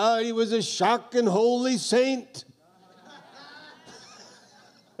was a shocking holy saint.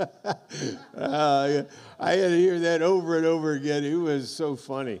 I had to hear that over and over again. It was so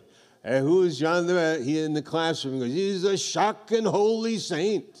funny. And who is John the He in the classroom goes, he's a shocking holy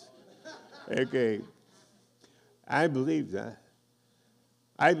saint. Okay. I believe that.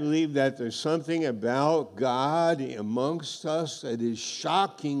 I believe that there's something about God amongst us that is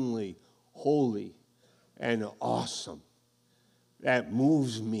shockingly holy and awesome. That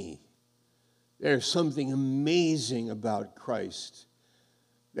moves me. There's something amazing about Christ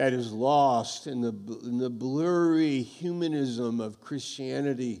that is lost in the blurry humanism of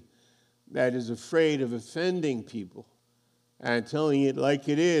Christianity that is afraid of offending people and telling it like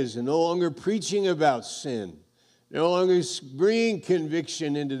it is and no longer preaching about sin, no longer bringing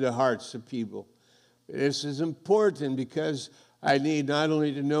conviction into the hearts of people. This is important because I need not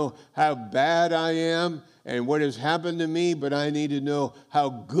only to know how bad I am and what has happened to me, but I need to know how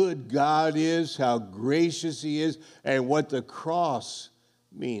good God is, how gracious He is, and what the cross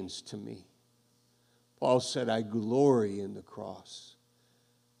means to me. Paul said, I glory in the cross.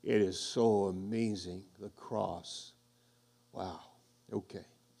 It is so amazing, the cross. Wow. Okay.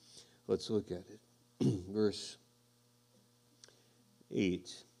 Let's look at it. Verse 8.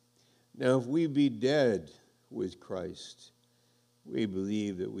 Now, if we be dead with Christ, we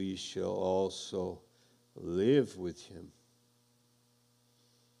believe that we shall also live with Him.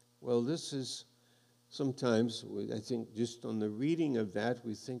 Well, this is sometimes, I think, just on the reading of that,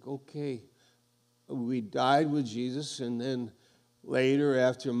 we think, okay, we died with Jesus, and then later,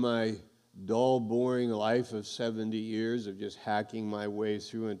 after my dull, boring life of 70 years of just hacking my way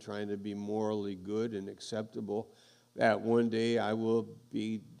through and trying to be morally good and acceptable, that one day I will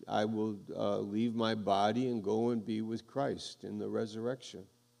leave my body and go and be with Christ in the resurrection.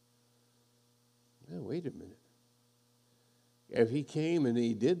 Now, wait a minute. If He came and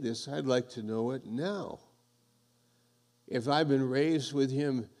He did this, I'd like to know it now. If I've been raised with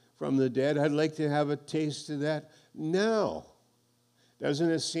Him from the dead, I'd like to have a taste of that now. Doesn't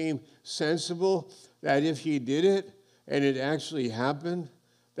it seem sensible that if He did it and it actually happened,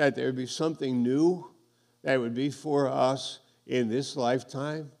 that there would be something new that would be for us in this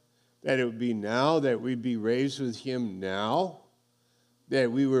lifetime, that it would be now, that we'd be raised with Him now,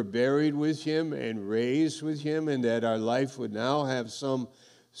 that we were buried with Him and raised with Him, and that our life would now have some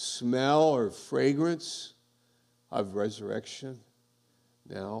smell or fragrance of resurrection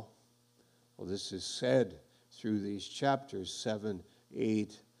now? Well, this is said through these chapters 7,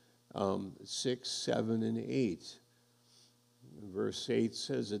 8, 6, 7, and 8. Verse 8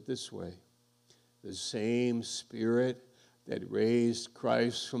 says it this way. The same Spirit that raised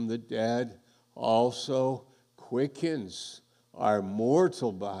Christ from the dead also quickens our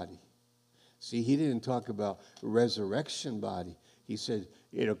mortal body. See, He didn't talk about resurrection body. He said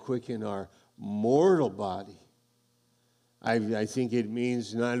it'll quicken our mortal body. I think it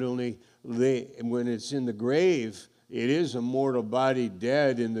means not only when it's in the grave, it is a mortal body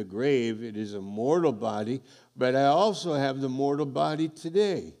dead in the grave. It is a mortal body, but I also have the mortal body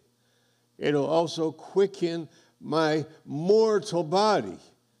today. It'll also quicken my mortal body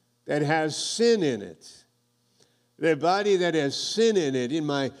that has sin in it. The body that has sin in it, in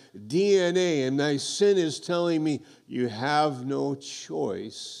my DNA, and my sin is telling me you have no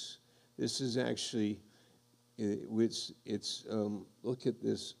choice. This is actually, look at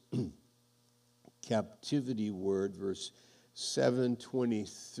this captivity word, verse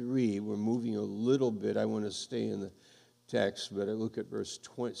 723. We're moving a little bit. I want to stay in the text, but I look at verse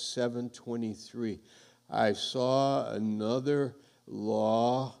 723. I saw another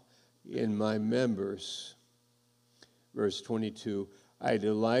law in my members. Verse 22, I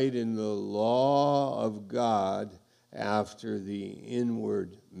delight in the law of God after the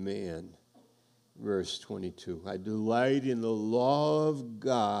inward man. Verse 22, I delight in the law of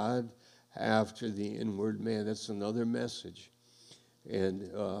God after the inward man. That's another message. And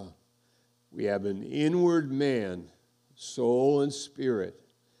we have an inward man, soul and spirit.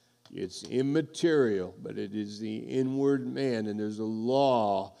 It's immaterial, but it is the inward man, and there's a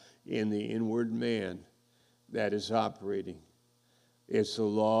law in the inward man that is operating. It's the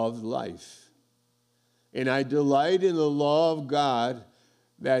law of life. And I delight in the law of God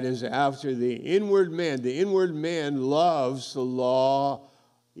that is after the inward man. The inward man loves the law.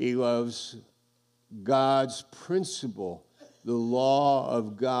 He loves God's principle, the law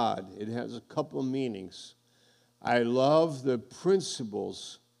of God. It has a couple meanings. I love the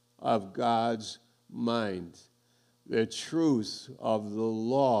principles of God's mind, the truth of the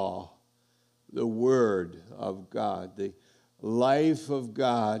law, the Word of God, the life of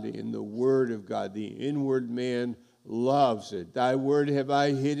God in the Word of God. The inward man loves it. Thy word have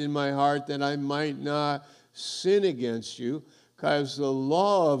I hid in my heart that I might not sin against you, because the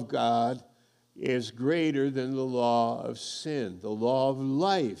law of God is greater than the law of sin. The law of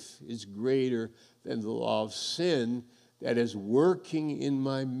life is greater than the law of sin that is working in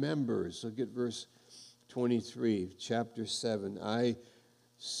my members. Look at verse 23, chapter 7. I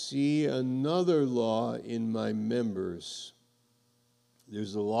see another law in my members.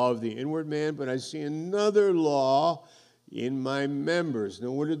 There's the law of the inward man, but I see another law in my members.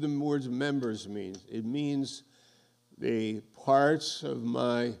 Now, what do the words members mean? It means the parts of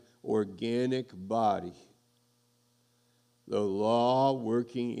my organic body. The law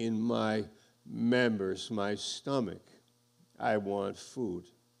working in my members, my stomach. I want food.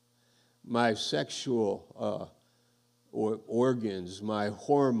 My sexual organs, my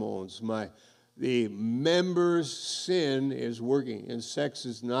hormones, the member's sin is working. And sex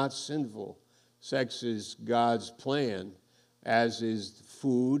is not sinful. Sex is God's plan, as is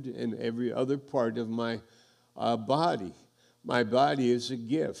food and every other part of my body. My body is a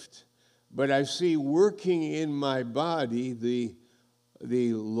gift. But I see working in my body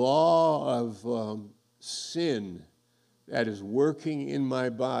the law of sin that is working in my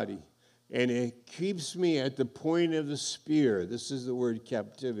body. And it keeps me at the point of the spear. This is the word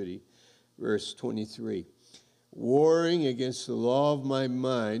captivity, verse 23. Warring against the law of my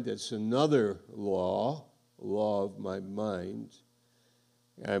mind. That's another law of my mind.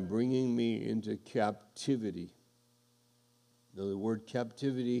 And bringing me into captivity. Now, the word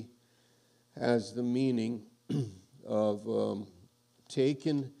captivity has the meaning of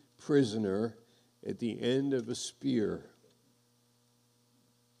taken prisoner at the end of a spear.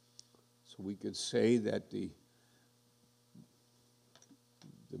 So we could say that the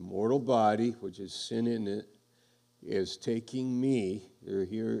mortal body, which has sin in it, is taking me,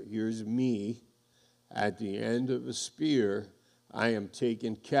 here's me, at the end of a spear. I am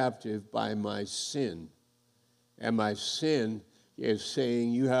taken captive by my sin. And my sin is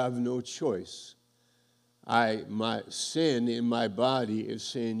saying, you have no choice. My sin in my body is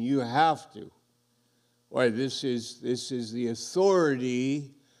saying, you have to. Or this is the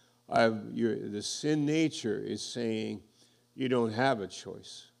authority of the sin nature is saying, you don't have a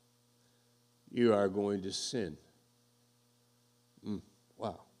choice. You are going to sin.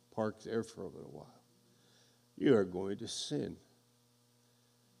 Wow. Park there for a little while. You are going to sin.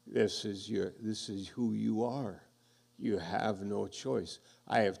 This is who you are. You have no choice.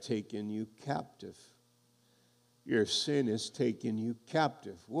 I have taken you captive. Your sin has taken you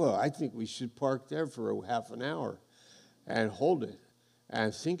captive. Well, I think we should park there for a half an hour and hold it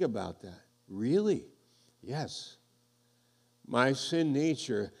and think about that. Really? Yes. My sin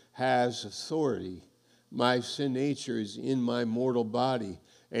nature has authority. My sin nature is in my mortal body,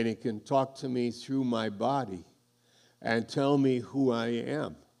 and it can talk to me through my body and tell me who I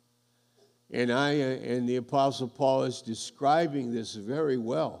am. And the Apostle Paul is describing this very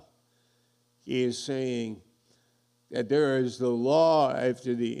well. He is saying that there is the law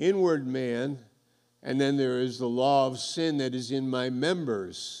after the inward man, and then there is the law of sin that is in my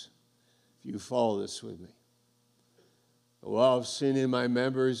members. If you follow this with me. The law of sin in my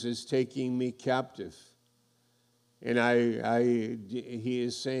members is taking me captive. And he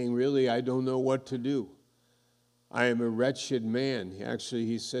is saying, really, I don't know what to do. I am a wretched man. Actually,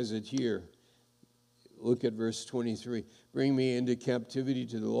 he says it here. Look at verse 23. Bring me into captivity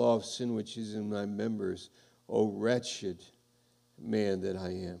to the law of sin which is in my members, O wretched man that I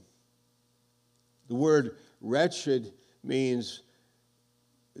am. The word wretched means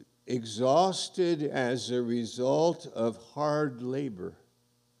exhausted as a result of hard labor.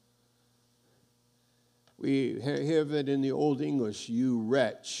 We have it in the Old English, you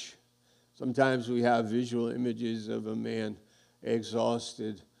wretch. Sometimes we have visual images of a man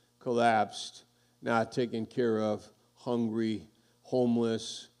exhausted, collapsed, not taken care of, hungry,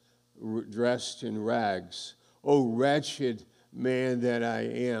 homeless, dressed in rags. Oh, wretched man that I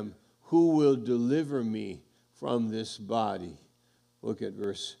am, who will deliver me from this body? Look at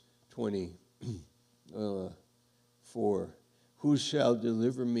verse 24. Who shall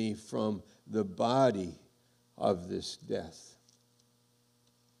deliver me from the body of this death?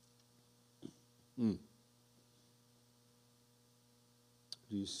 Do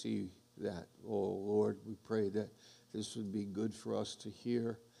you see that? Oh, Lord, we pray that this would be good for us to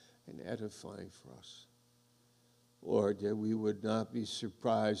hear and edifying for us. Lord, that we would not be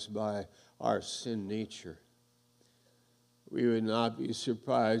surprised by our sin nature. We would not be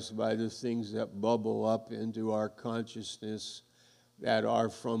surprised by the things that bubble up into our consciousness that are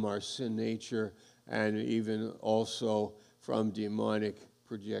from our sin nature and even also from demonic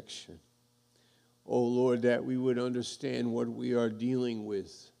projection. Oh, Lord, that we would understand what we are dealing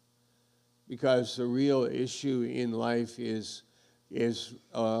with. Because the real issue in life is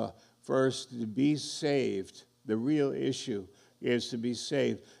first to be saved. The real issue is to be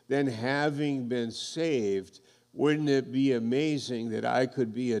saved. Then having been saved, wouldn't it be amazing that I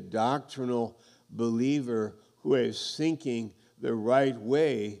could be a doctrinal believer who is thinking the right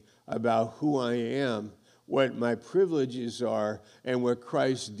way about who I am, what my privileges are, and what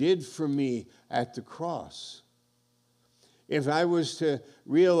Christ did for me at the cross? If I was to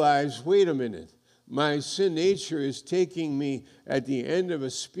realize, wait a minute, my sin nature is taking me at the end of a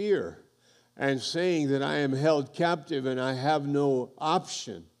spear and saying that I am held captive and I have no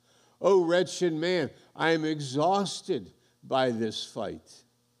option. Oh, wretched man, I am exhausted by this fight.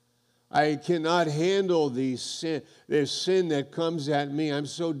 I cannot handle this sin that comes at me. I'm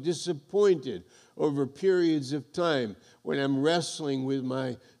so disappointed over periods of time when I'm wrestling with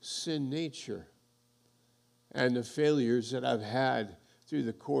my sin nature and the failures that I've had through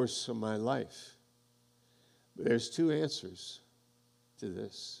the course of my life. But there's two answers to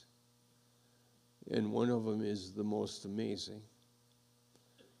this. And one of them is the most amazing.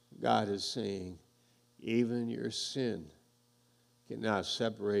 God is saying, even your sin cannot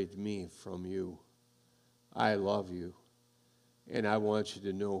separate me from you. I love you, and I want you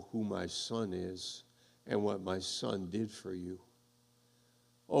to know who my son is and what my son did for you.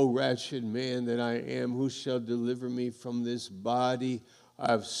 O wretched man that I am, who shall deliver me from this body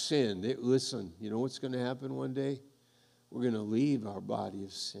of sin? Listen, you know what's going to happen one day? We're going to leave our body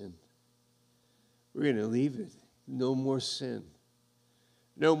of sin. We're going to leave it. No more sin.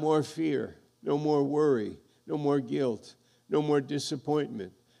 No more fear. No more worry. No more guilt. No more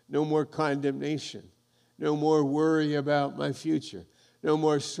disappointment. No more condemnation. No more worry about my future. No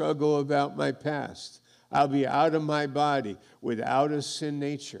more struggle about my past. I'll be out of my body without a sin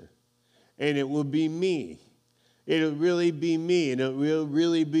nature. And it will be me. It'll really be me, and it will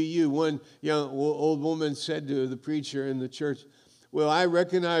really be you. One young old woman said to the preacher in the church, well, I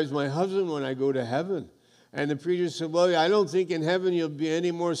recognize my husband when I go to heaven. And the preacher said, well, I don't think in heaven you'll be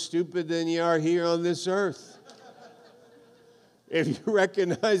any more stupid than you are here on this earth. If you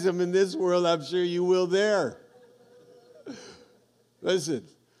recognize him in this world, I'm sure you will there. Listen,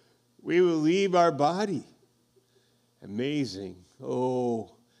 we will leave our body. Amazing.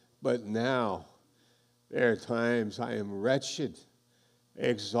 Oh, but now there are times I am wretched,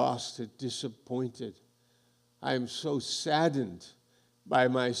 exhausted, disappointed. I am so saddened by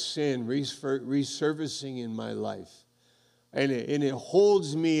my sin resurfacing in my life. And it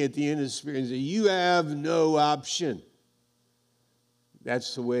holds me at the end of the spirit and says, you have no option.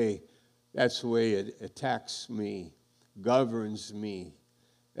 That's the way it attacks me, governs me.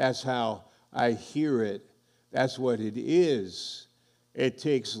 That's how I hear it. That's what it is. It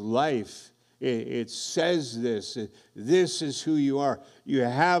takes life. It says this. This is who you are. You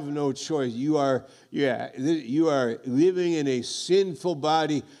have no choice. You are living in a sinful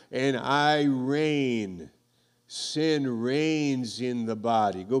body, and I reign. Sin reigns in the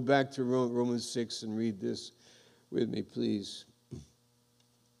body. Go back to Romans 6 and read this with me, please.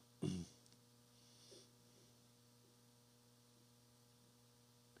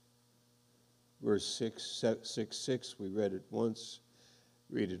 verse 6, we read it once.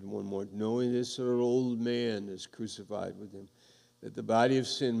 Read it one more. Knowing this our old man is crucified with him, that the body of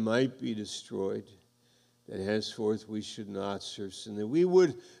sin might be destroyed, that henceforth we should not serve sin. That we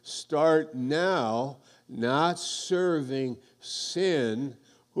would start now not serving sin,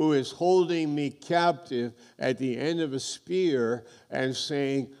 who is holding me captive at the end of a spear and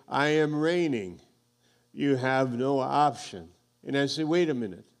saying, I am reigning. You have no option. And I say, wait a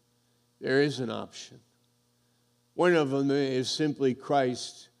minute. There is an option. One of them is simply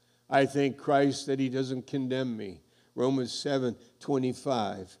Christ. I thank Christ that he doesn't condemn me. Romans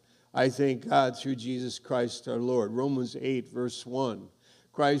 7:25. I thank God through Jesus Christ our Lord. Romans 8, verse 1.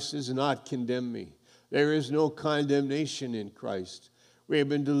 Christ does not condemn me. There is no condemnation in Christ. We have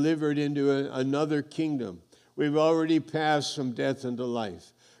been delivered into another kingdom. We've already passed from death into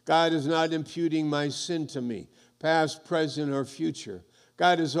life. God is not imputing my sin to me, past, present, or future.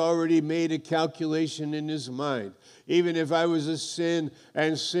 God has already made a calculation in his mind. Even if I was to sin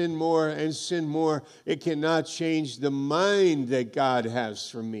and sin more and sin more, it cannot change the mind that God has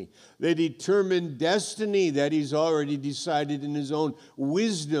for me. The determined destiny that he's already decided in his own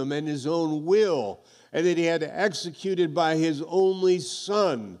wisdom and his own will, and that he had executed by his only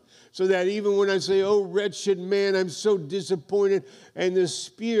Son. So that even when I say, oh, wretched man, I'm so disappointed, and the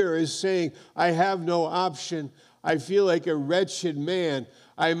spear is saying, I have no option, I feel like a wretched man.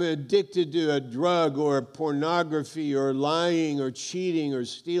 I'm addicted to a drug or pornography or lying or cheating or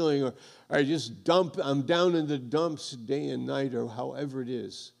stealing or I'm down in the dumps day and night or however it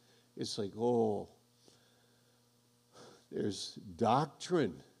is. It's like, oh, there's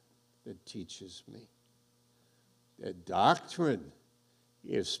doctrine that teaches me. That doctrine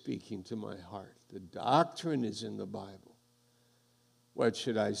is speaking to my heart. The doctrine is in the Bible. What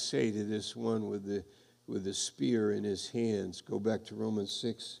should I say to this one with the spear in his hands? Go back to Romans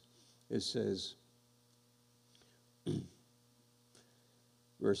 6. It says,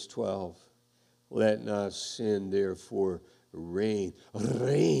 verse 12, let not sin therefore reign.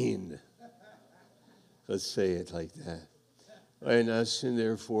 Reign. Let's say it like that. Let not sin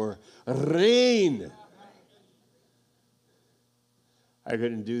therefore reign. I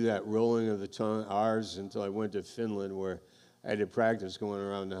couldn't do that rolling of the tongue, R's, until I went to Finland, where I had to practice going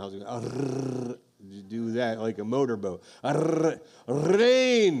around the house. Do that like a motorboat.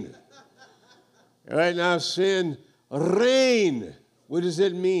 Reign. Right now, sin, reign. What does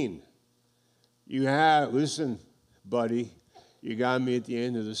it mean? Listen, buddy, you got me at the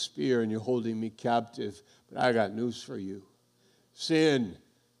end of the spear and you're holding me captive, but I got news for you. Sin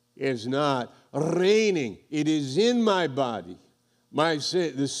is not reigning. It is in my body.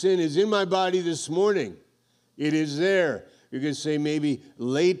 The sin is in my body this morning. It is there. You can say maybe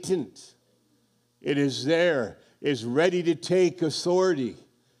latent. It is there. It's ready to take authority.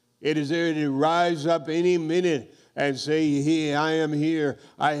 It is there to rise up any minute and say, hey, I am here.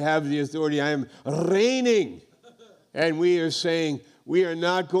 I have the authority. I am reigning. And we are saying we are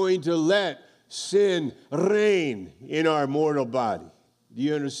not going to let sin reign in our mortal body. Do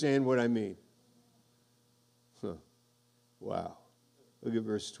you understand what I mean? Wow. Look at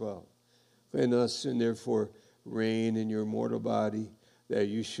verse 12. Let not sin therefore reign in your mortal body, that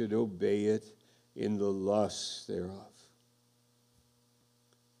you should obey it in the lusts thereof.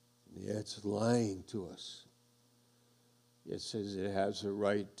 Yeah, it's lying to us. It says it has a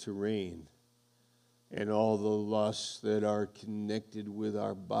right to reign. And all the lusts that are connected with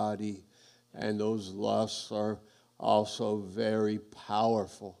our body, and those lusts are also very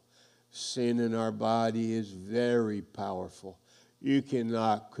powerful. Sin in our body is very powerful. You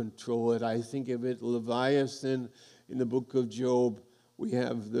cannot control it. I think of it, Leviathan, in the book of Job. We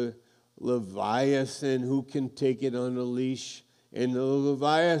have the Leviathan who can take it on a leash. And the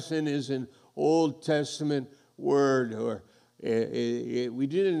Leviathan is an Old Testament word. We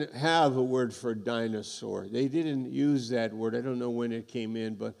didn't have a word for dinosaur. They didn't use that word. I don't know when it came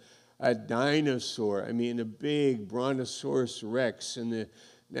in, but a dinosaur. I mean, a big Brontosaurus Rex in the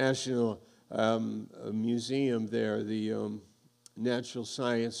National Museum there, the Natural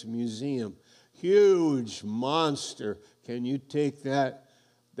Science Museum. Huge monster. Can you take that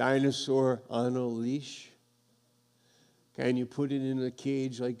dinosaur on a leash? Can you put it in a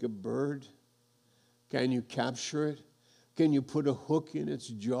cage like a bird? Can you capture it? Can you put a hook in its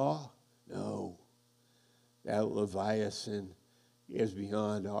jaw? No. That Leviathan is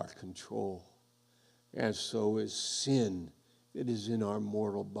beyond our control. And so is sin that is in our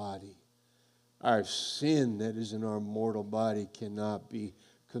mortal body. Our sin that is in our mortal body cannot be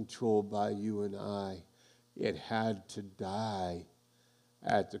controlled by you and I. It had to die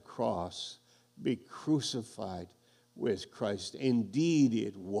at the cross, be crucified with Christ. Indeed,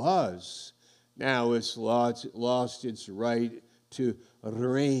 it was Now it's lost its right to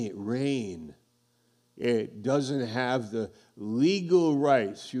reign. It doesn't have the legal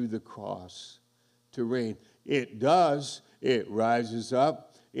right through the cross to reign. It does. It rises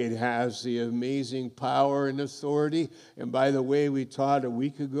up. It has the amazing power and authority. And by the way, we taught a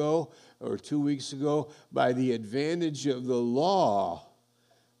week ago or 2 weeks ago, by the advantage of the law,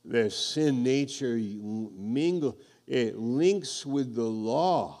 the sin nature it links with the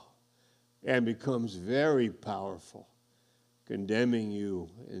law and becomes very powerful, condemning you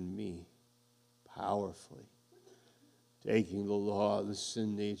and me powerfully. Taking the law, the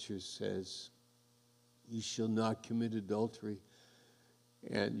sin nature says, you shall not commit adultery,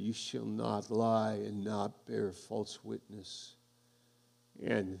 and you shall not lie and not bear false witness.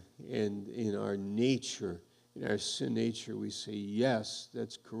 And in our nature, in our sin nature, we say, yes,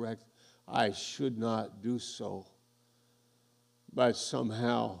 that's correct. I should not do so. But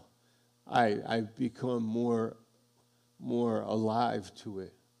somehow I've become more alive to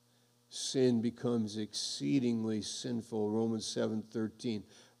it. Sin becomes exceedingly sinful, Romans 7:13,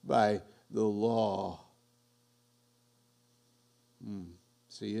 by the law.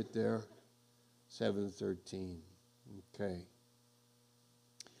 See it there? 7:13. Okay.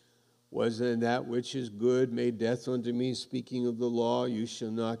 Wasn't that which is good made death unto me? Speaking of the law, you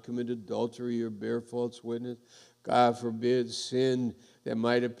shall not commit adultery or bear false witness. God forbid, sin that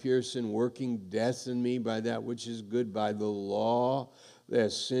might appear sin, working death in me by that which is good, by the law,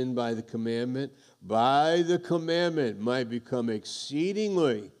 that sin by the commandment might become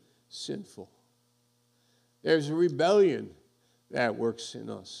exceedingly sinful. There's a rebellion that works in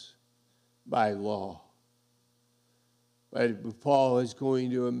us by law. But Paul is going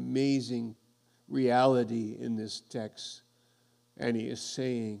to amazing reality in this text, and he is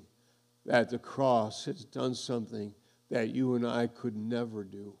saying that the cross has done something that you and I could never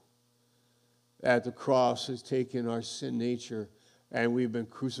do. That the cross has taken our sin nature, and we've been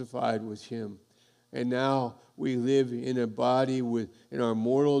crucified with him. And now we live in a body in our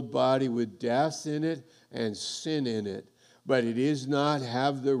mortal body with death in it and sin in it. But it does not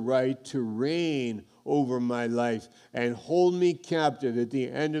have the right to reign over my life and hold me captive at the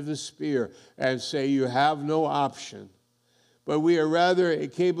end of the spear and say, you have no option. But we are rather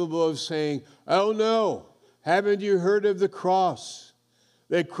capable of saying, oh no, haven't you heard of the cross?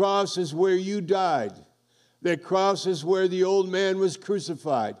 The cross is where you died. The cross is where the old man was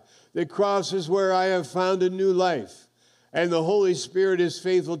crucified. The cross is where I have found a new life. And the Holy Spirit is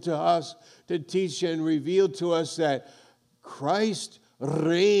faithful to us to teach and reveal to us that Christ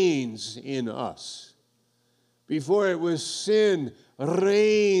reigns in us. Before it was sin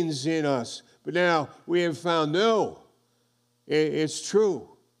reigns in us. But now we have found, no, it's true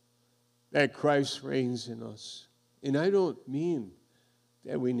that Christ reigns in us. And I don't mean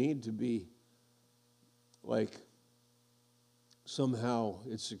that we need to be like somehow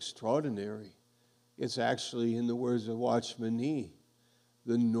it's extraordinary. It's actually, in the words of Watchman Nee,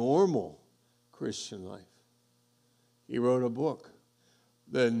 the normal Christian life. He wrote a book.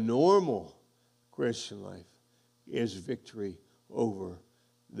 The normal Christian life is victory over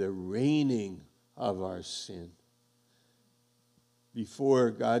the reigning of our sin.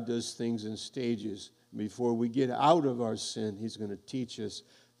 Before God does things in stages, before we get out of our sin, he's going to teach us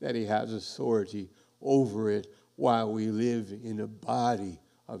that he has authority over it while we live in a body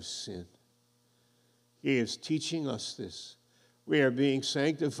of sin. He is teaching us this. We are being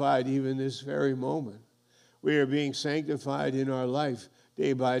sanctified even this very moment. We are being sanctified in our life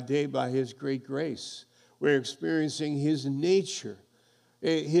day by his great grace. We're experiencing his nature,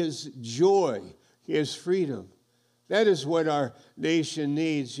 his joy, his freedom. That is what our nation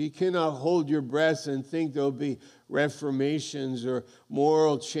needs. You cannot hold your breath and think there'll be reformations or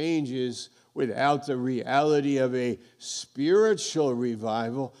moral changes without the reality of a spiritual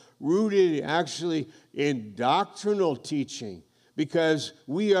revival rooted actually in doctrinal teaching, because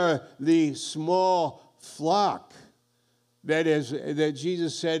we are the small flock. That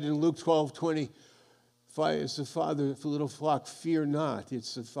Jesus said in Luke 12:20, it's the Father, the little flock, fear not.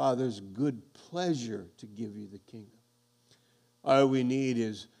 It's the Father's good pleasure to give you the kingdom. All we need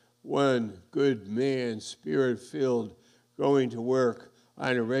is one good man, spirit-filled, going to work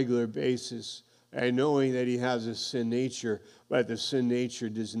on a regular basis and knowing that he has a sin nature, but the sin nature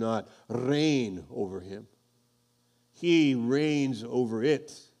does not reign over him. He reigns over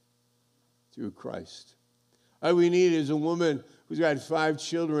it through Christ. All we need is a woman who's got 5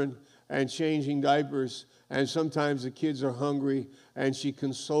 children and changing diapers, and sometimes the kids are hungry, and she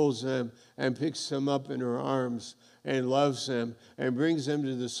consoles them and picks them up in her arms and loves them and brings them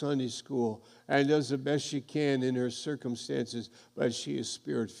to the Sunday school and does the best she can in her circumstances, but she is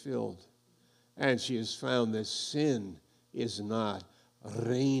spirit-filled. And she has found that sin is not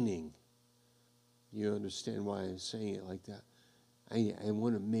reigning. You understand why I'm saying it like that? I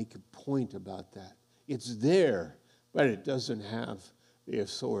want to make a point about that. It's there, but it doesn't have the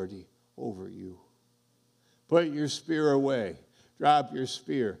authority over you. Put your spear away. Drop your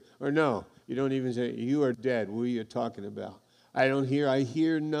spear. Or no, you don't even say, you are dead. What are you talking about? I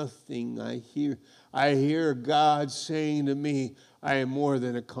hear nothing. I hear God saying to me, I am more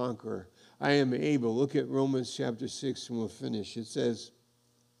than a conqueror. I am able. Look at Romans chapter 6 and we'll finish. It says,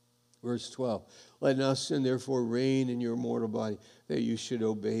 verse 12, let not sin therefore reign in your mortal body, that you should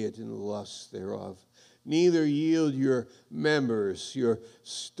obey it in the lusts thereof. Neither yield your members, your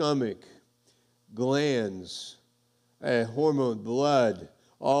stomach, glands, hormone, blood,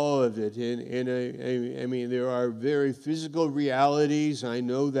 all of it. I mean, there are very physical realities, I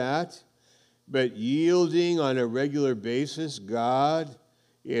know that. But yielding on a regular basis, God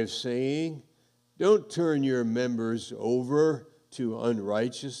is saying, don't turn your members over to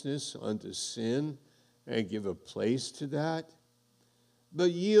unrighteousness, unto sin, and give a place to that.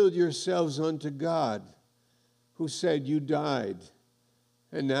 But yield yourselves unto God, who said you died,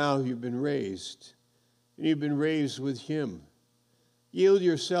 and now you've been raised, and you've been raised with him. Yield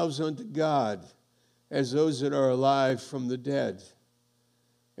yourselves unto God as those that are alive from the dead,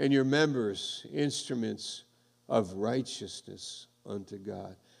 and your members instruments of righteousness unto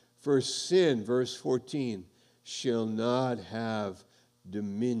God. For sin, verse 14, shall not have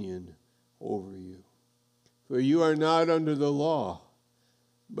dominion over you. For you are not under the law,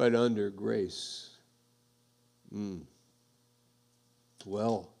 but under grace.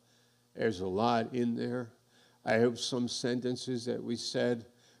 Well, there's a lot in there. I hope some sentences that we said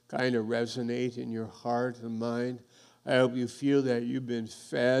kind of resonate in your heart and mind. I hope you feel that you've been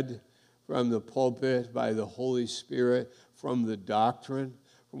fed from the pulpit by the Holy Spirit, from the doctrine,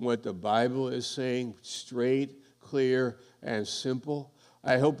 from what the Bible is saying, straight, clear, and simple.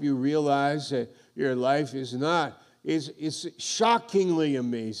 I hope you realize that your life is it's shockingly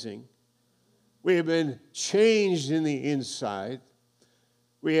amazing. We have been changed in the inside.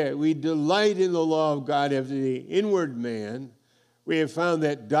 We delight in the law of God after the inward man. We have found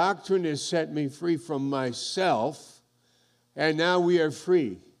that doctrine has set me free from myself, and now we are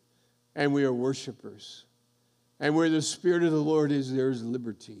free, and we are worshipers. And where the Spirit of the Lord is, there is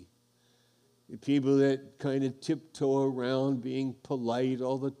liberty. The people that kind of tiptoe around being polite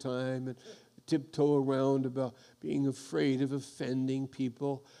all the time and tiptoe around about being afraid of offending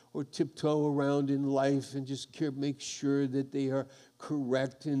people, or tiptoe around in life and just make sure that they are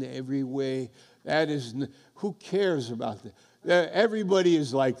correct in every way. Who cares about that? Everybody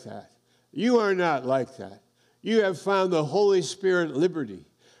is like that. You are not like that. You have found the Holy Spirit liberty,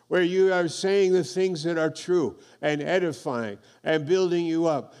 where you are saying the things that are true and edifying and building you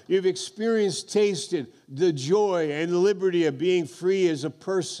up. You've tasted the joy and liberty of being free as a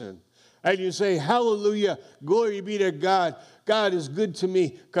person. And you say, hallelujah, glory be to God. God is good to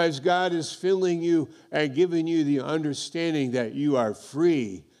me because God is filling you and giving you the understanding that you are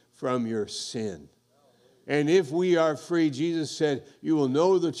free from your sin. And if we are free, Jesus said, you will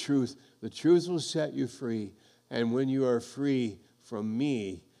know the truth. The truth will set you free. And when you are free from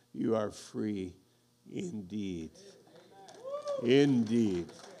me, you are free indeed. Indeed.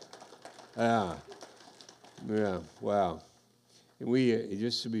 Yeah, wow. And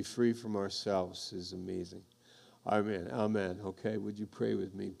just to be free from ourselves is amazing. Amen. Amen. Okay, would you pray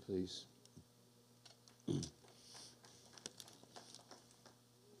with me, please?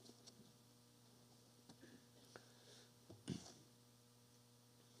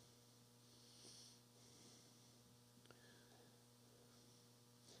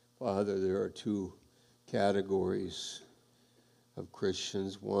 Father, there are two categories of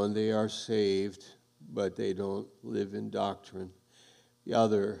Christians. One, they are saved, but they don't live in doctrine. The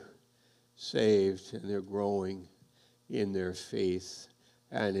other, saved, and they're growing in their faith.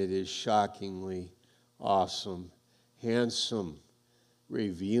 And it is shockingly awesome, handsome,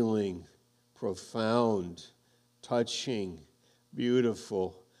 revealing, profound, touching,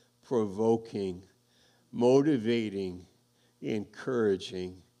 beautiful, provoking, motivating,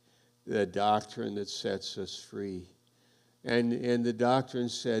 encouraging, the doctrine that sets us free. And the doctrine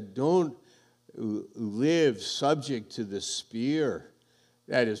said, don't live subject to the spear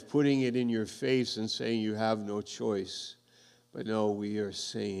that is putting it in your face and saying you have no choice. But no, we are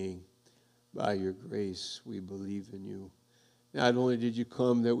saying, by your grace, we believe in you. Not only did you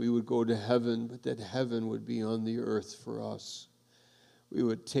come that we would go to heaven, but that heaven would be on the earth for us. We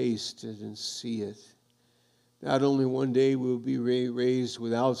would taste it and see it. Not only one day we will be raised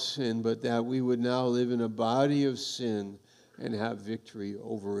without sin, but that we would now live in a body of sin and have victory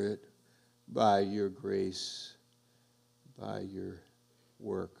over it by your grace, by your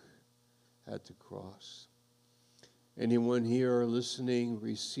work at the cross. Anyone here listening,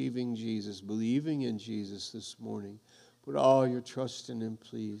 receiving Jesus, believing in Jesus this morning, put all your trust in him,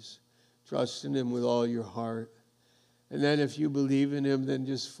 please. Trust in him with all your heart. And then if you believe in him, then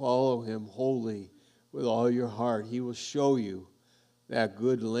just follow him wholly with all your heart. He will show you that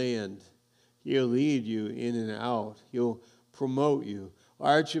good land. He'll lead you in and out. He'll promote you.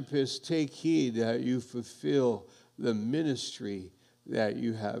 Archippus, take heed that you fulfill the ministry that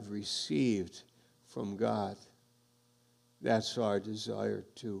you have received from God. That's our desire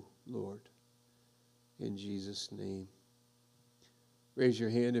too, Lord. In Jesus' name. Raise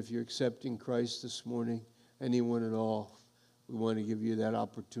your hand if you're accepting Christ this morning. Anyone at all. We want to give you that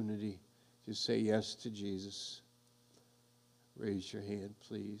opportunity to say yes to Jesus. Raise your hand,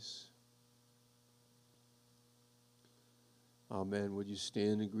 please. Amen. Would you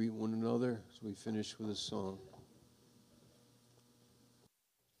stand and greet one another as we finish with a song?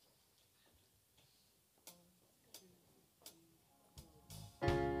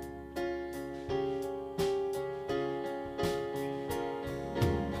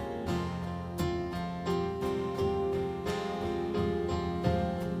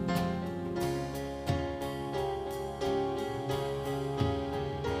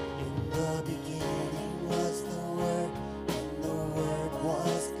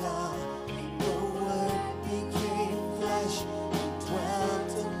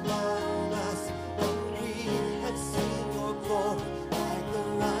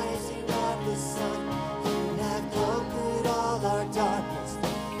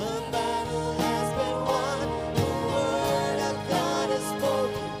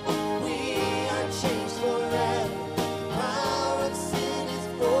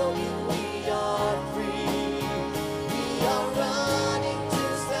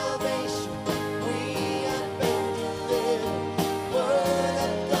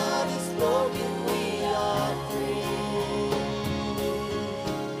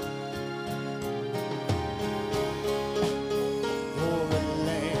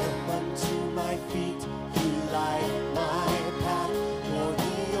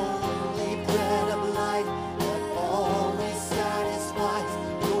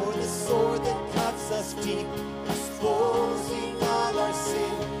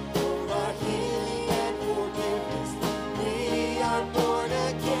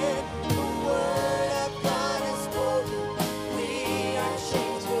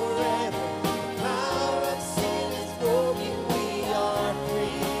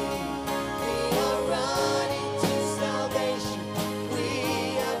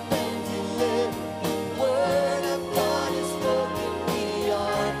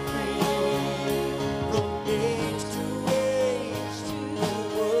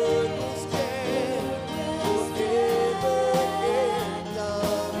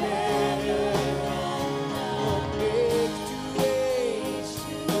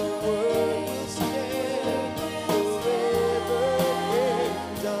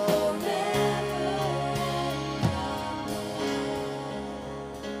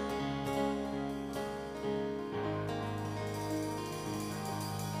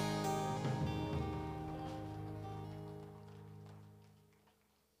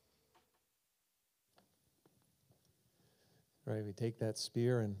 Right, we take that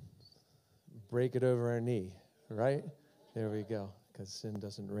spear and break it over our knee, right? There we go, because sin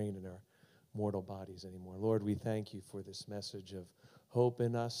doesn't reign in our mortal bodies anymore. Lord, we thank you for this message of hope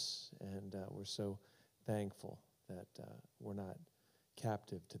in us, and we're so thankful that we're not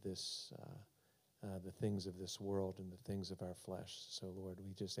captive to this, the things of this world and the things of our flesh. So, Lord,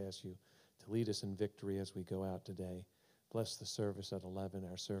 we just ask you to lead us in victory as we go out today. Bless the service at 11,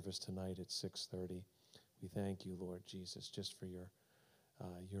 our service tonight at 6:30. We thank you, Lord Jesus, just for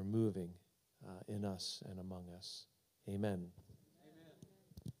your moving in us and among us. Amen.